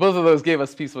functions, but both of those gave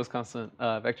us piecewise constant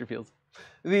vector fields.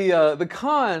 The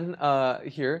con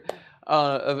here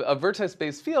of a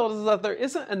vertex-based field is that there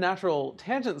isn't a natural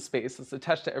tangent space that's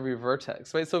attached to every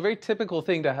vertex, right? So a very typical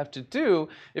thing to have to do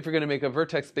if you're going to make a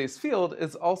vertex-based field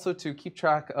is also to keep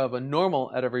track of a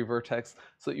normal at every vertex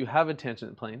so that you have a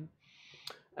tangent plane.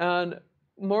 And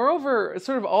moreover,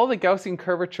 sort of all the Gaussian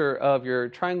curvature of your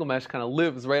triangle mesh kind of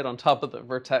lives right on top of the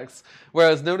vertex.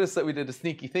 Whereas notice that we did a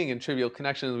sneaky thing in trivial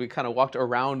connections. We kind of walked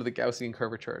around the Gaussian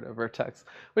curvature at a vertex,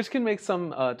 which can make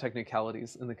some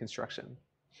technicalities in the construction.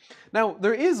 Now,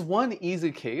 there is one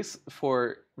easy case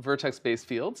for vertex-based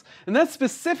fields, and that's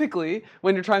specifically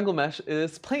when your triangle mesh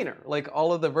is planar, like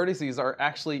all of the vertices are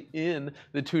actually in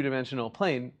the two-dimensional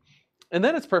plane. And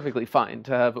then it's perfectly fine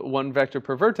to have one vector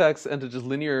per vertex and to just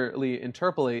linearly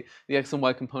interpolate the x and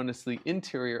y components to the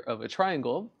interior of a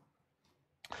triangle.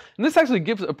 And this actually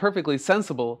gives a perfectly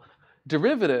sensible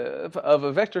derivative of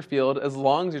a vector field as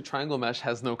long as your triangle mesh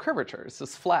has no curvature. It's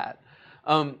just flat.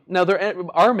 Now, there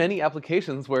are many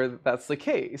applications where that's the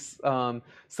case.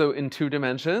 So in 2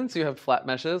 dimensions, you have flat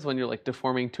meshes when you're like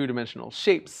deforming 2-dimensional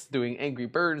shapes, doing Angry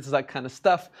Birds, that kind of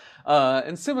stuff.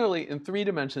 And similarly, in 3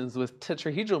 dimensions with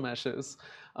tetrahedral meshes,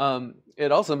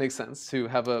 it also makes sense to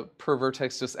have a per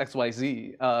vertex just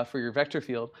XYZ for your vector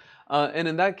field. And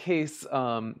in that case,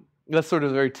 that's sort of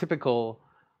a very typical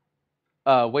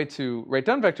way to write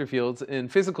down vector fields in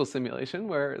physical simulation,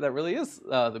 where that really is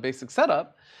the basic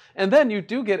setup. And then you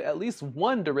do get at least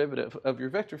one derivative of your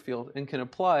vector field and can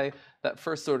apply that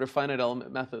first sort of finite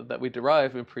element method that we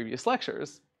derived in previous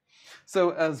lectures.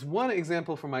 So as one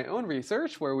example from my own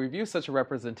research where we've used such a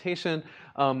representation,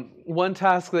 one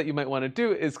task that you might want to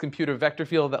do is compute a vector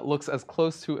field that looks as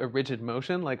close to a rigid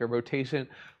motion, like a rotation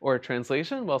or a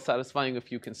translation, while satisfying a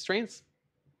few constraints.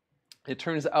 It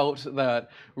turns out that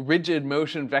rigid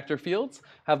motion vector fields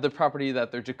have the property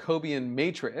that their Jacobian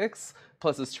matrix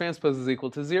plus its transpose is equal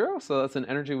to 0. So that's an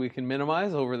energy we can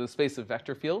minimize over the space of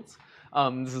vector fields.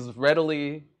 This is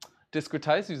readily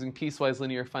discretized using piecewise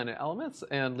linear finite elements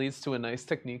and leads to a nice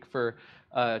technique for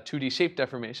 2D shape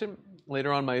deformation.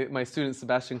 Later on, my student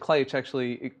Sebastian Kleitsch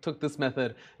actually took this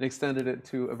method and extended it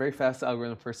to a very fast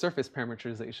algorithm for surface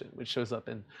parametrization, which shows up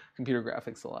in computer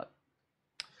graphics a lot.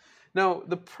 Now,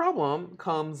 the problem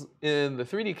comes in the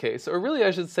 3D case, or really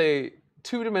I should say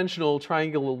 2-dimensional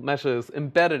triangular meshes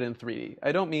embedded in 3D.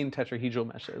 I don't mean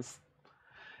tetrahedral meshes.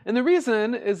 And the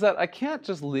reason is that I can't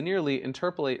just linearly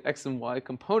interpolate x and y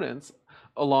components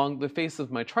along the face of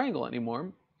my triangle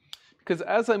anymore, because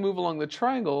as I move along the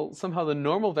triangle, somehow the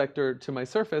normal vector to my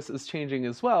surface is changing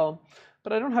as well,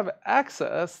 but I don't have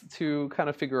access to kind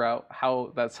of figure out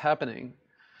how that's happening.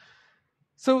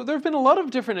 So there have been a lot of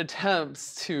different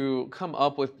attempts to come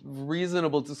up with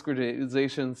reasonable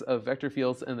discretizations of vector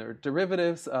fields and their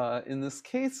derivatives. In this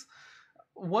case,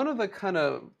 one of the kind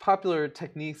of popular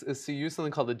techniques is to use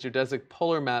something called the geodesic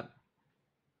polar map,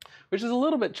 which is a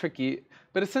little bit tricky,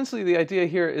 but essentially the idea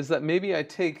here is that maybe I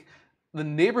take the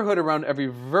neighborhood around every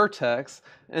vertex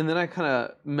and then I kind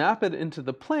of map it into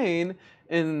the plane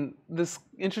in this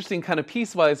interesting kind of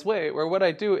piecewise way, where what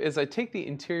I do is I take the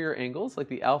interior angles, like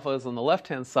the alphas on the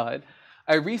left-hand side,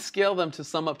 I rescale them to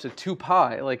sum up to 2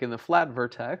 pi, like in the flat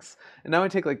vertex, and now I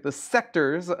take like the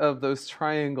sectors of those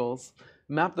triangles,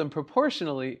 map them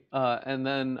proportionally, and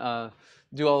then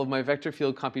do all of my vector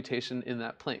field computation in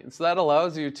that plane. So that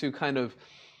allows you to kind of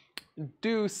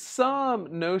do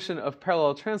some notion of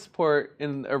parallel transport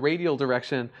in a radial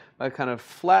direction by kind of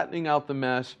flattening out the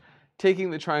mesh,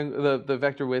 taking the triangle, the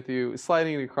vector with you,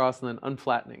 sliding it across, and then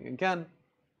unflattening again.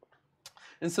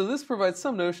 And so this provides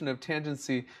some notion of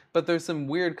tangency, but there's some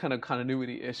weird kind of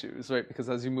continuity issues, right? Because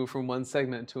as you move from one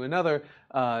segment to another,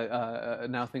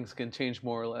 now things can change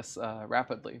more or less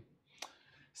rapidly.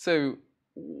 So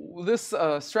this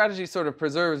strategy sort of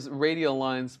preserves radial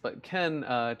lines, but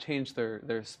can change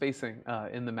their spacing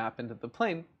in the map into the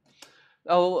plane.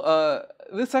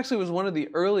 This actually was one of the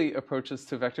early approaches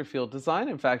to vector field design.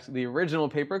 In fact, the original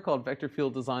paper called Vector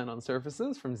Field Design on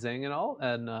Surfaces from Zhang et al.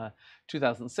 In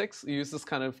 2006 used this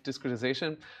kind of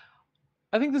discretization.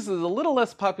 I think this is a little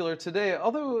less popular today,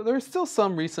 although there are still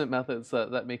some recent methods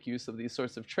that make use of these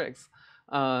sorts of tricks.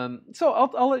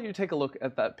 So I'll let you take a look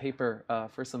at that paper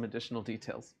for some additional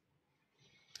details.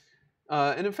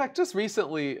 And in fact, just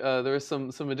recently, there is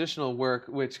some additional work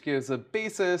which gives a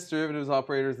basis, derivatives,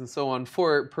 operators, and so on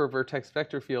for per vertex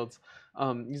vector fields.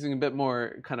 using a bit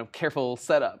more kind of careful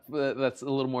setup that's a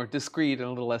little more discrete and a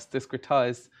little less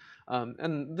discretized.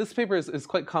 And this paper is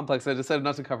quite complex. I decided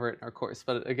not to cover it in our course,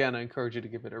 but again, I encourage you to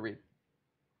give it a read.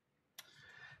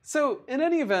 So in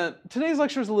any event, today's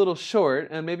lecture is a little short,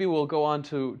 and maybe we'll go on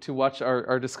to watch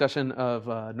our discussion of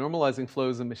normalizing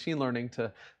flows in machine learning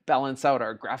to balance out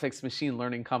our graphics machine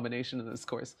learning combination in this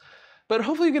course. But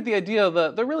hopefully you get the idea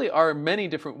that there really are many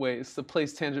different ways to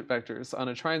place tangent vectors on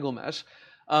a triangle mesh,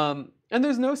 and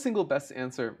there's no single best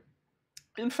answer.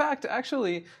 In fact,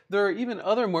 actually, there are even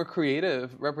other more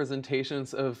creative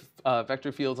representations of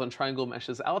vector fields on triangle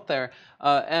meshes out there,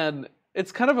 and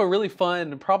it's kind of a really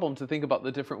fun problem to think about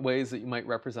the different ways that you might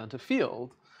represent a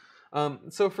field.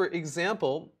 So for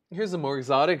example, here's a more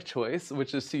exotic choice,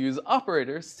 which is to use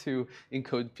operators to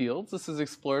encode fields. This is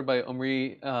explored by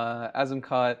Omri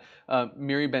Azimkhat,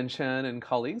 Miri Ben-Chen, and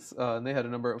colleagues. And they had a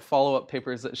number of follow-up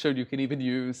papers that showed you can even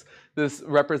use this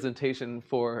representation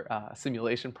for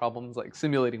simulation problems, like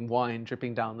simulating wine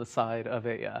dripping down the side of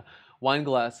a wine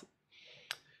glass.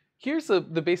 Here's the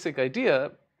basic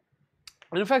idea.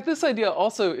 And in fact, this idea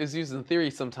also is used in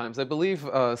theory sometimes. I believe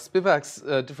Spivak's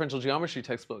differential geometry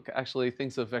textbook actually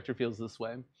thinks of vector fields this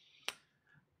way,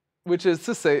 which is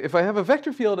to say, if I have a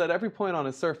vector field at every point on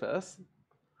a surface,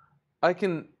 I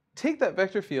can take that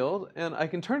vector field and I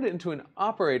can turn it into an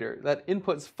operator that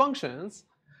inputs functions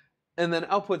and then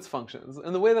outputs functions.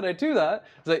 And the way that I do that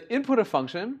is I input a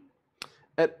function.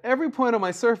 At every point on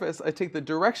my surface, I take the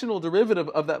directional derivative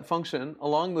of that function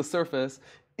along the surface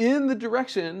in the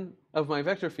direction of my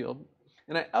vector field,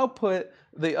 and I output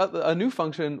a new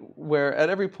function where at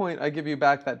every point I give you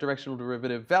back that directional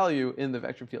derivative value in the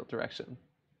vector field direction.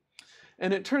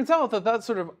 And it turns out that that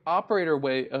sort of operator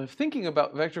way of thinking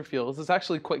about vector fields is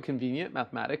actually quite convenient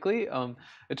mathematically.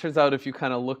 It turns out if you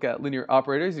kind of look at linear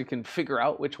operators, you can figure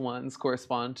out which ones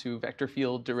correspond to vector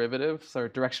field derivatives or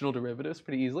directional derivatives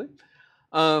pretty easily.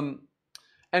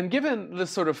 And given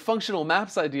this sort of functional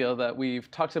maps idea that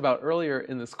we've talked about earlier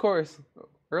in this course,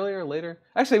 later?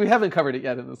 Actually, we haven't covered it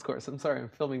yet in this course. I'm sorry, I'm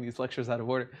filming these lectures out of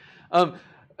order.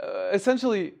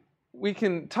 Essentially, we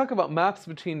can talk about maps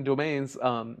between domains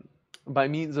by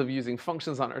means of using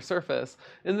functions on our surface.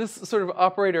 And this sort of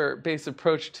operator-based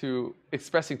approach to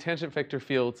expressing tangent vector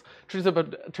fields turns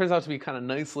out to be kind of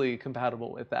nicely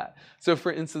compatible with that. So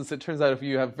for instance, it turns out if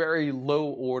you have very low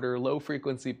order, low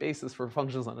frequency basis for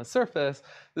functions on a surface,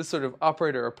 this sort of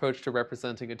operator approach to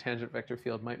representing a tangent vector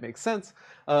field might make sense.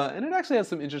 And it actually has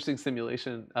some interesting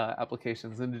simulation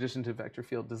applications in addition to vector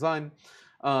field design.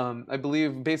 I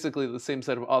believe basically the same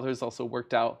set of authors also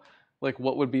worked out like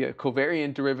what would be a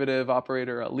covariant derivative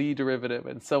operator, a Lie derivative,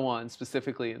 and so on,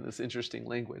 specifically in this interesting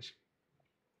language.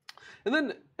 And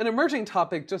then an emerging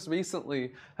topic just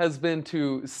recently has been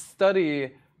to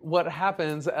study what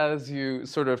happens as you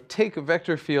sort of take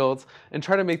vector fields and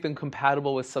try to make them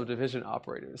compatible with subdivision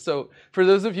operators. So for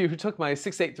those of you who took my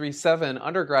 6837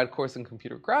 undergrad course in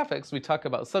computer graphics, we talk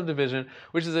about subdivision,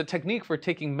 which is a technique for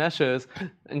taking meshes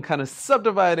and kind of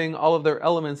subdividing all of their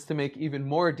elements to make even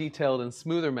more detailed and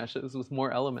smoother meshes with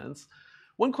more elements.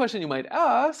 One question you might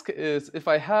ask is if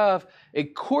I have a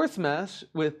coarse mesh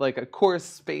with like a coarse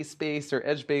space-based or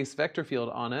edge-based vector field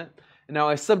on it, and now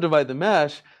I subdivide the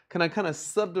mesh, can I kind of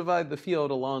subdivide the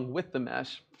field along with the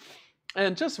mesh?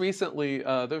 And just recently,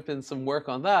 there have been some work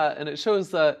on that, and it shows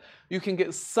that you can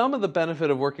get some of the benefit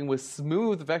of working with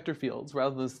smooth vector fields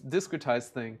rather than this discretized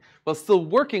thing, while still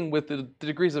working with the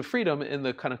degrees of freedom in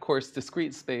the kind of coarse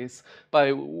discrete space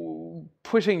by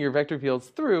pushing your vector fields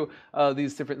through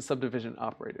these different subdivision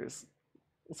operators.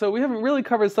 So we haven't really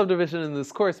covered subdivision in this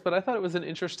course, but I thought it was an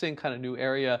interesting kind of new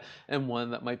area and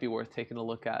one that might be worth taking a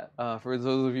look at for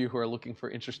those of you who are looking for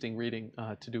interesting reading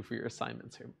to do for your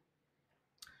assignments here.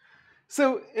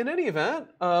 So in any event,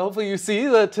 hopefully you see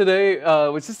that today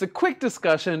was just a quick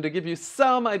discussion to give you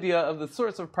some idea of the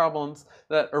sorts of problems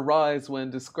that arise when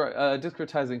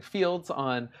discretizing fields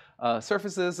on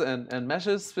surfaces and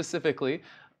meshes specifically.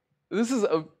 This is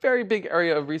a very big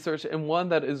area of research and one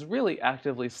that is really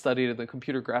actively studied in the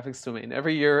computer graphics domain.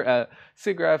 Every year at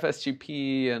SIGGRAPH,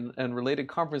 SGP, and related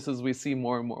conferences, we see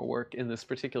more and more work in this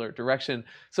particular direction.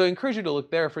 So I encourage you to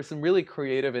look there for some really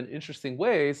creative and interesting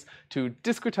ways to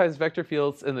discretize vector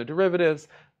fields and their derivatives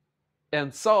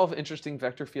and solve interesting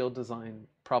vector field design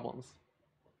problems.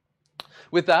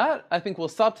 With that, I think we'll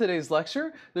stop today's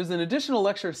lecture. There's an additional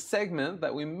lecture segment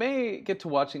that we may get to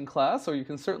watch in class, or you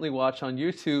can certainly watch on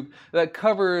YouTube, that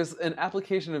covers an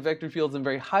application of vector fields in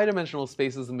very high-dimensional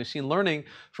spaces in machine learning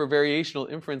for variational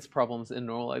inference problems in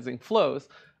normalizing flows.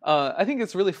 I think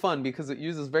it's really fun because it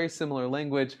uses very similar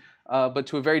language, but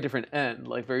to a very different end,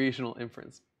 like variational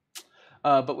inference.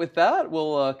 But with that,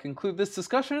 we'll conclude this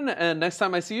discussion, and next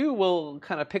time I see you, we'll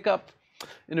kind of pick up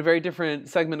in a very different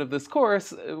segment of this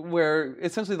course, where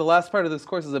essentially the last part of this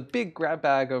course is a big grab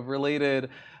bag of related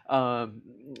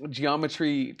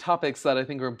geometry topics that I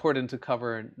think are important to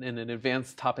cover in an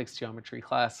advanced topics geometry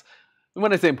class. And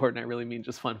when I say important, I really mean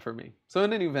just fun for me. So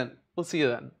in any event, we'll see you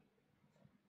then.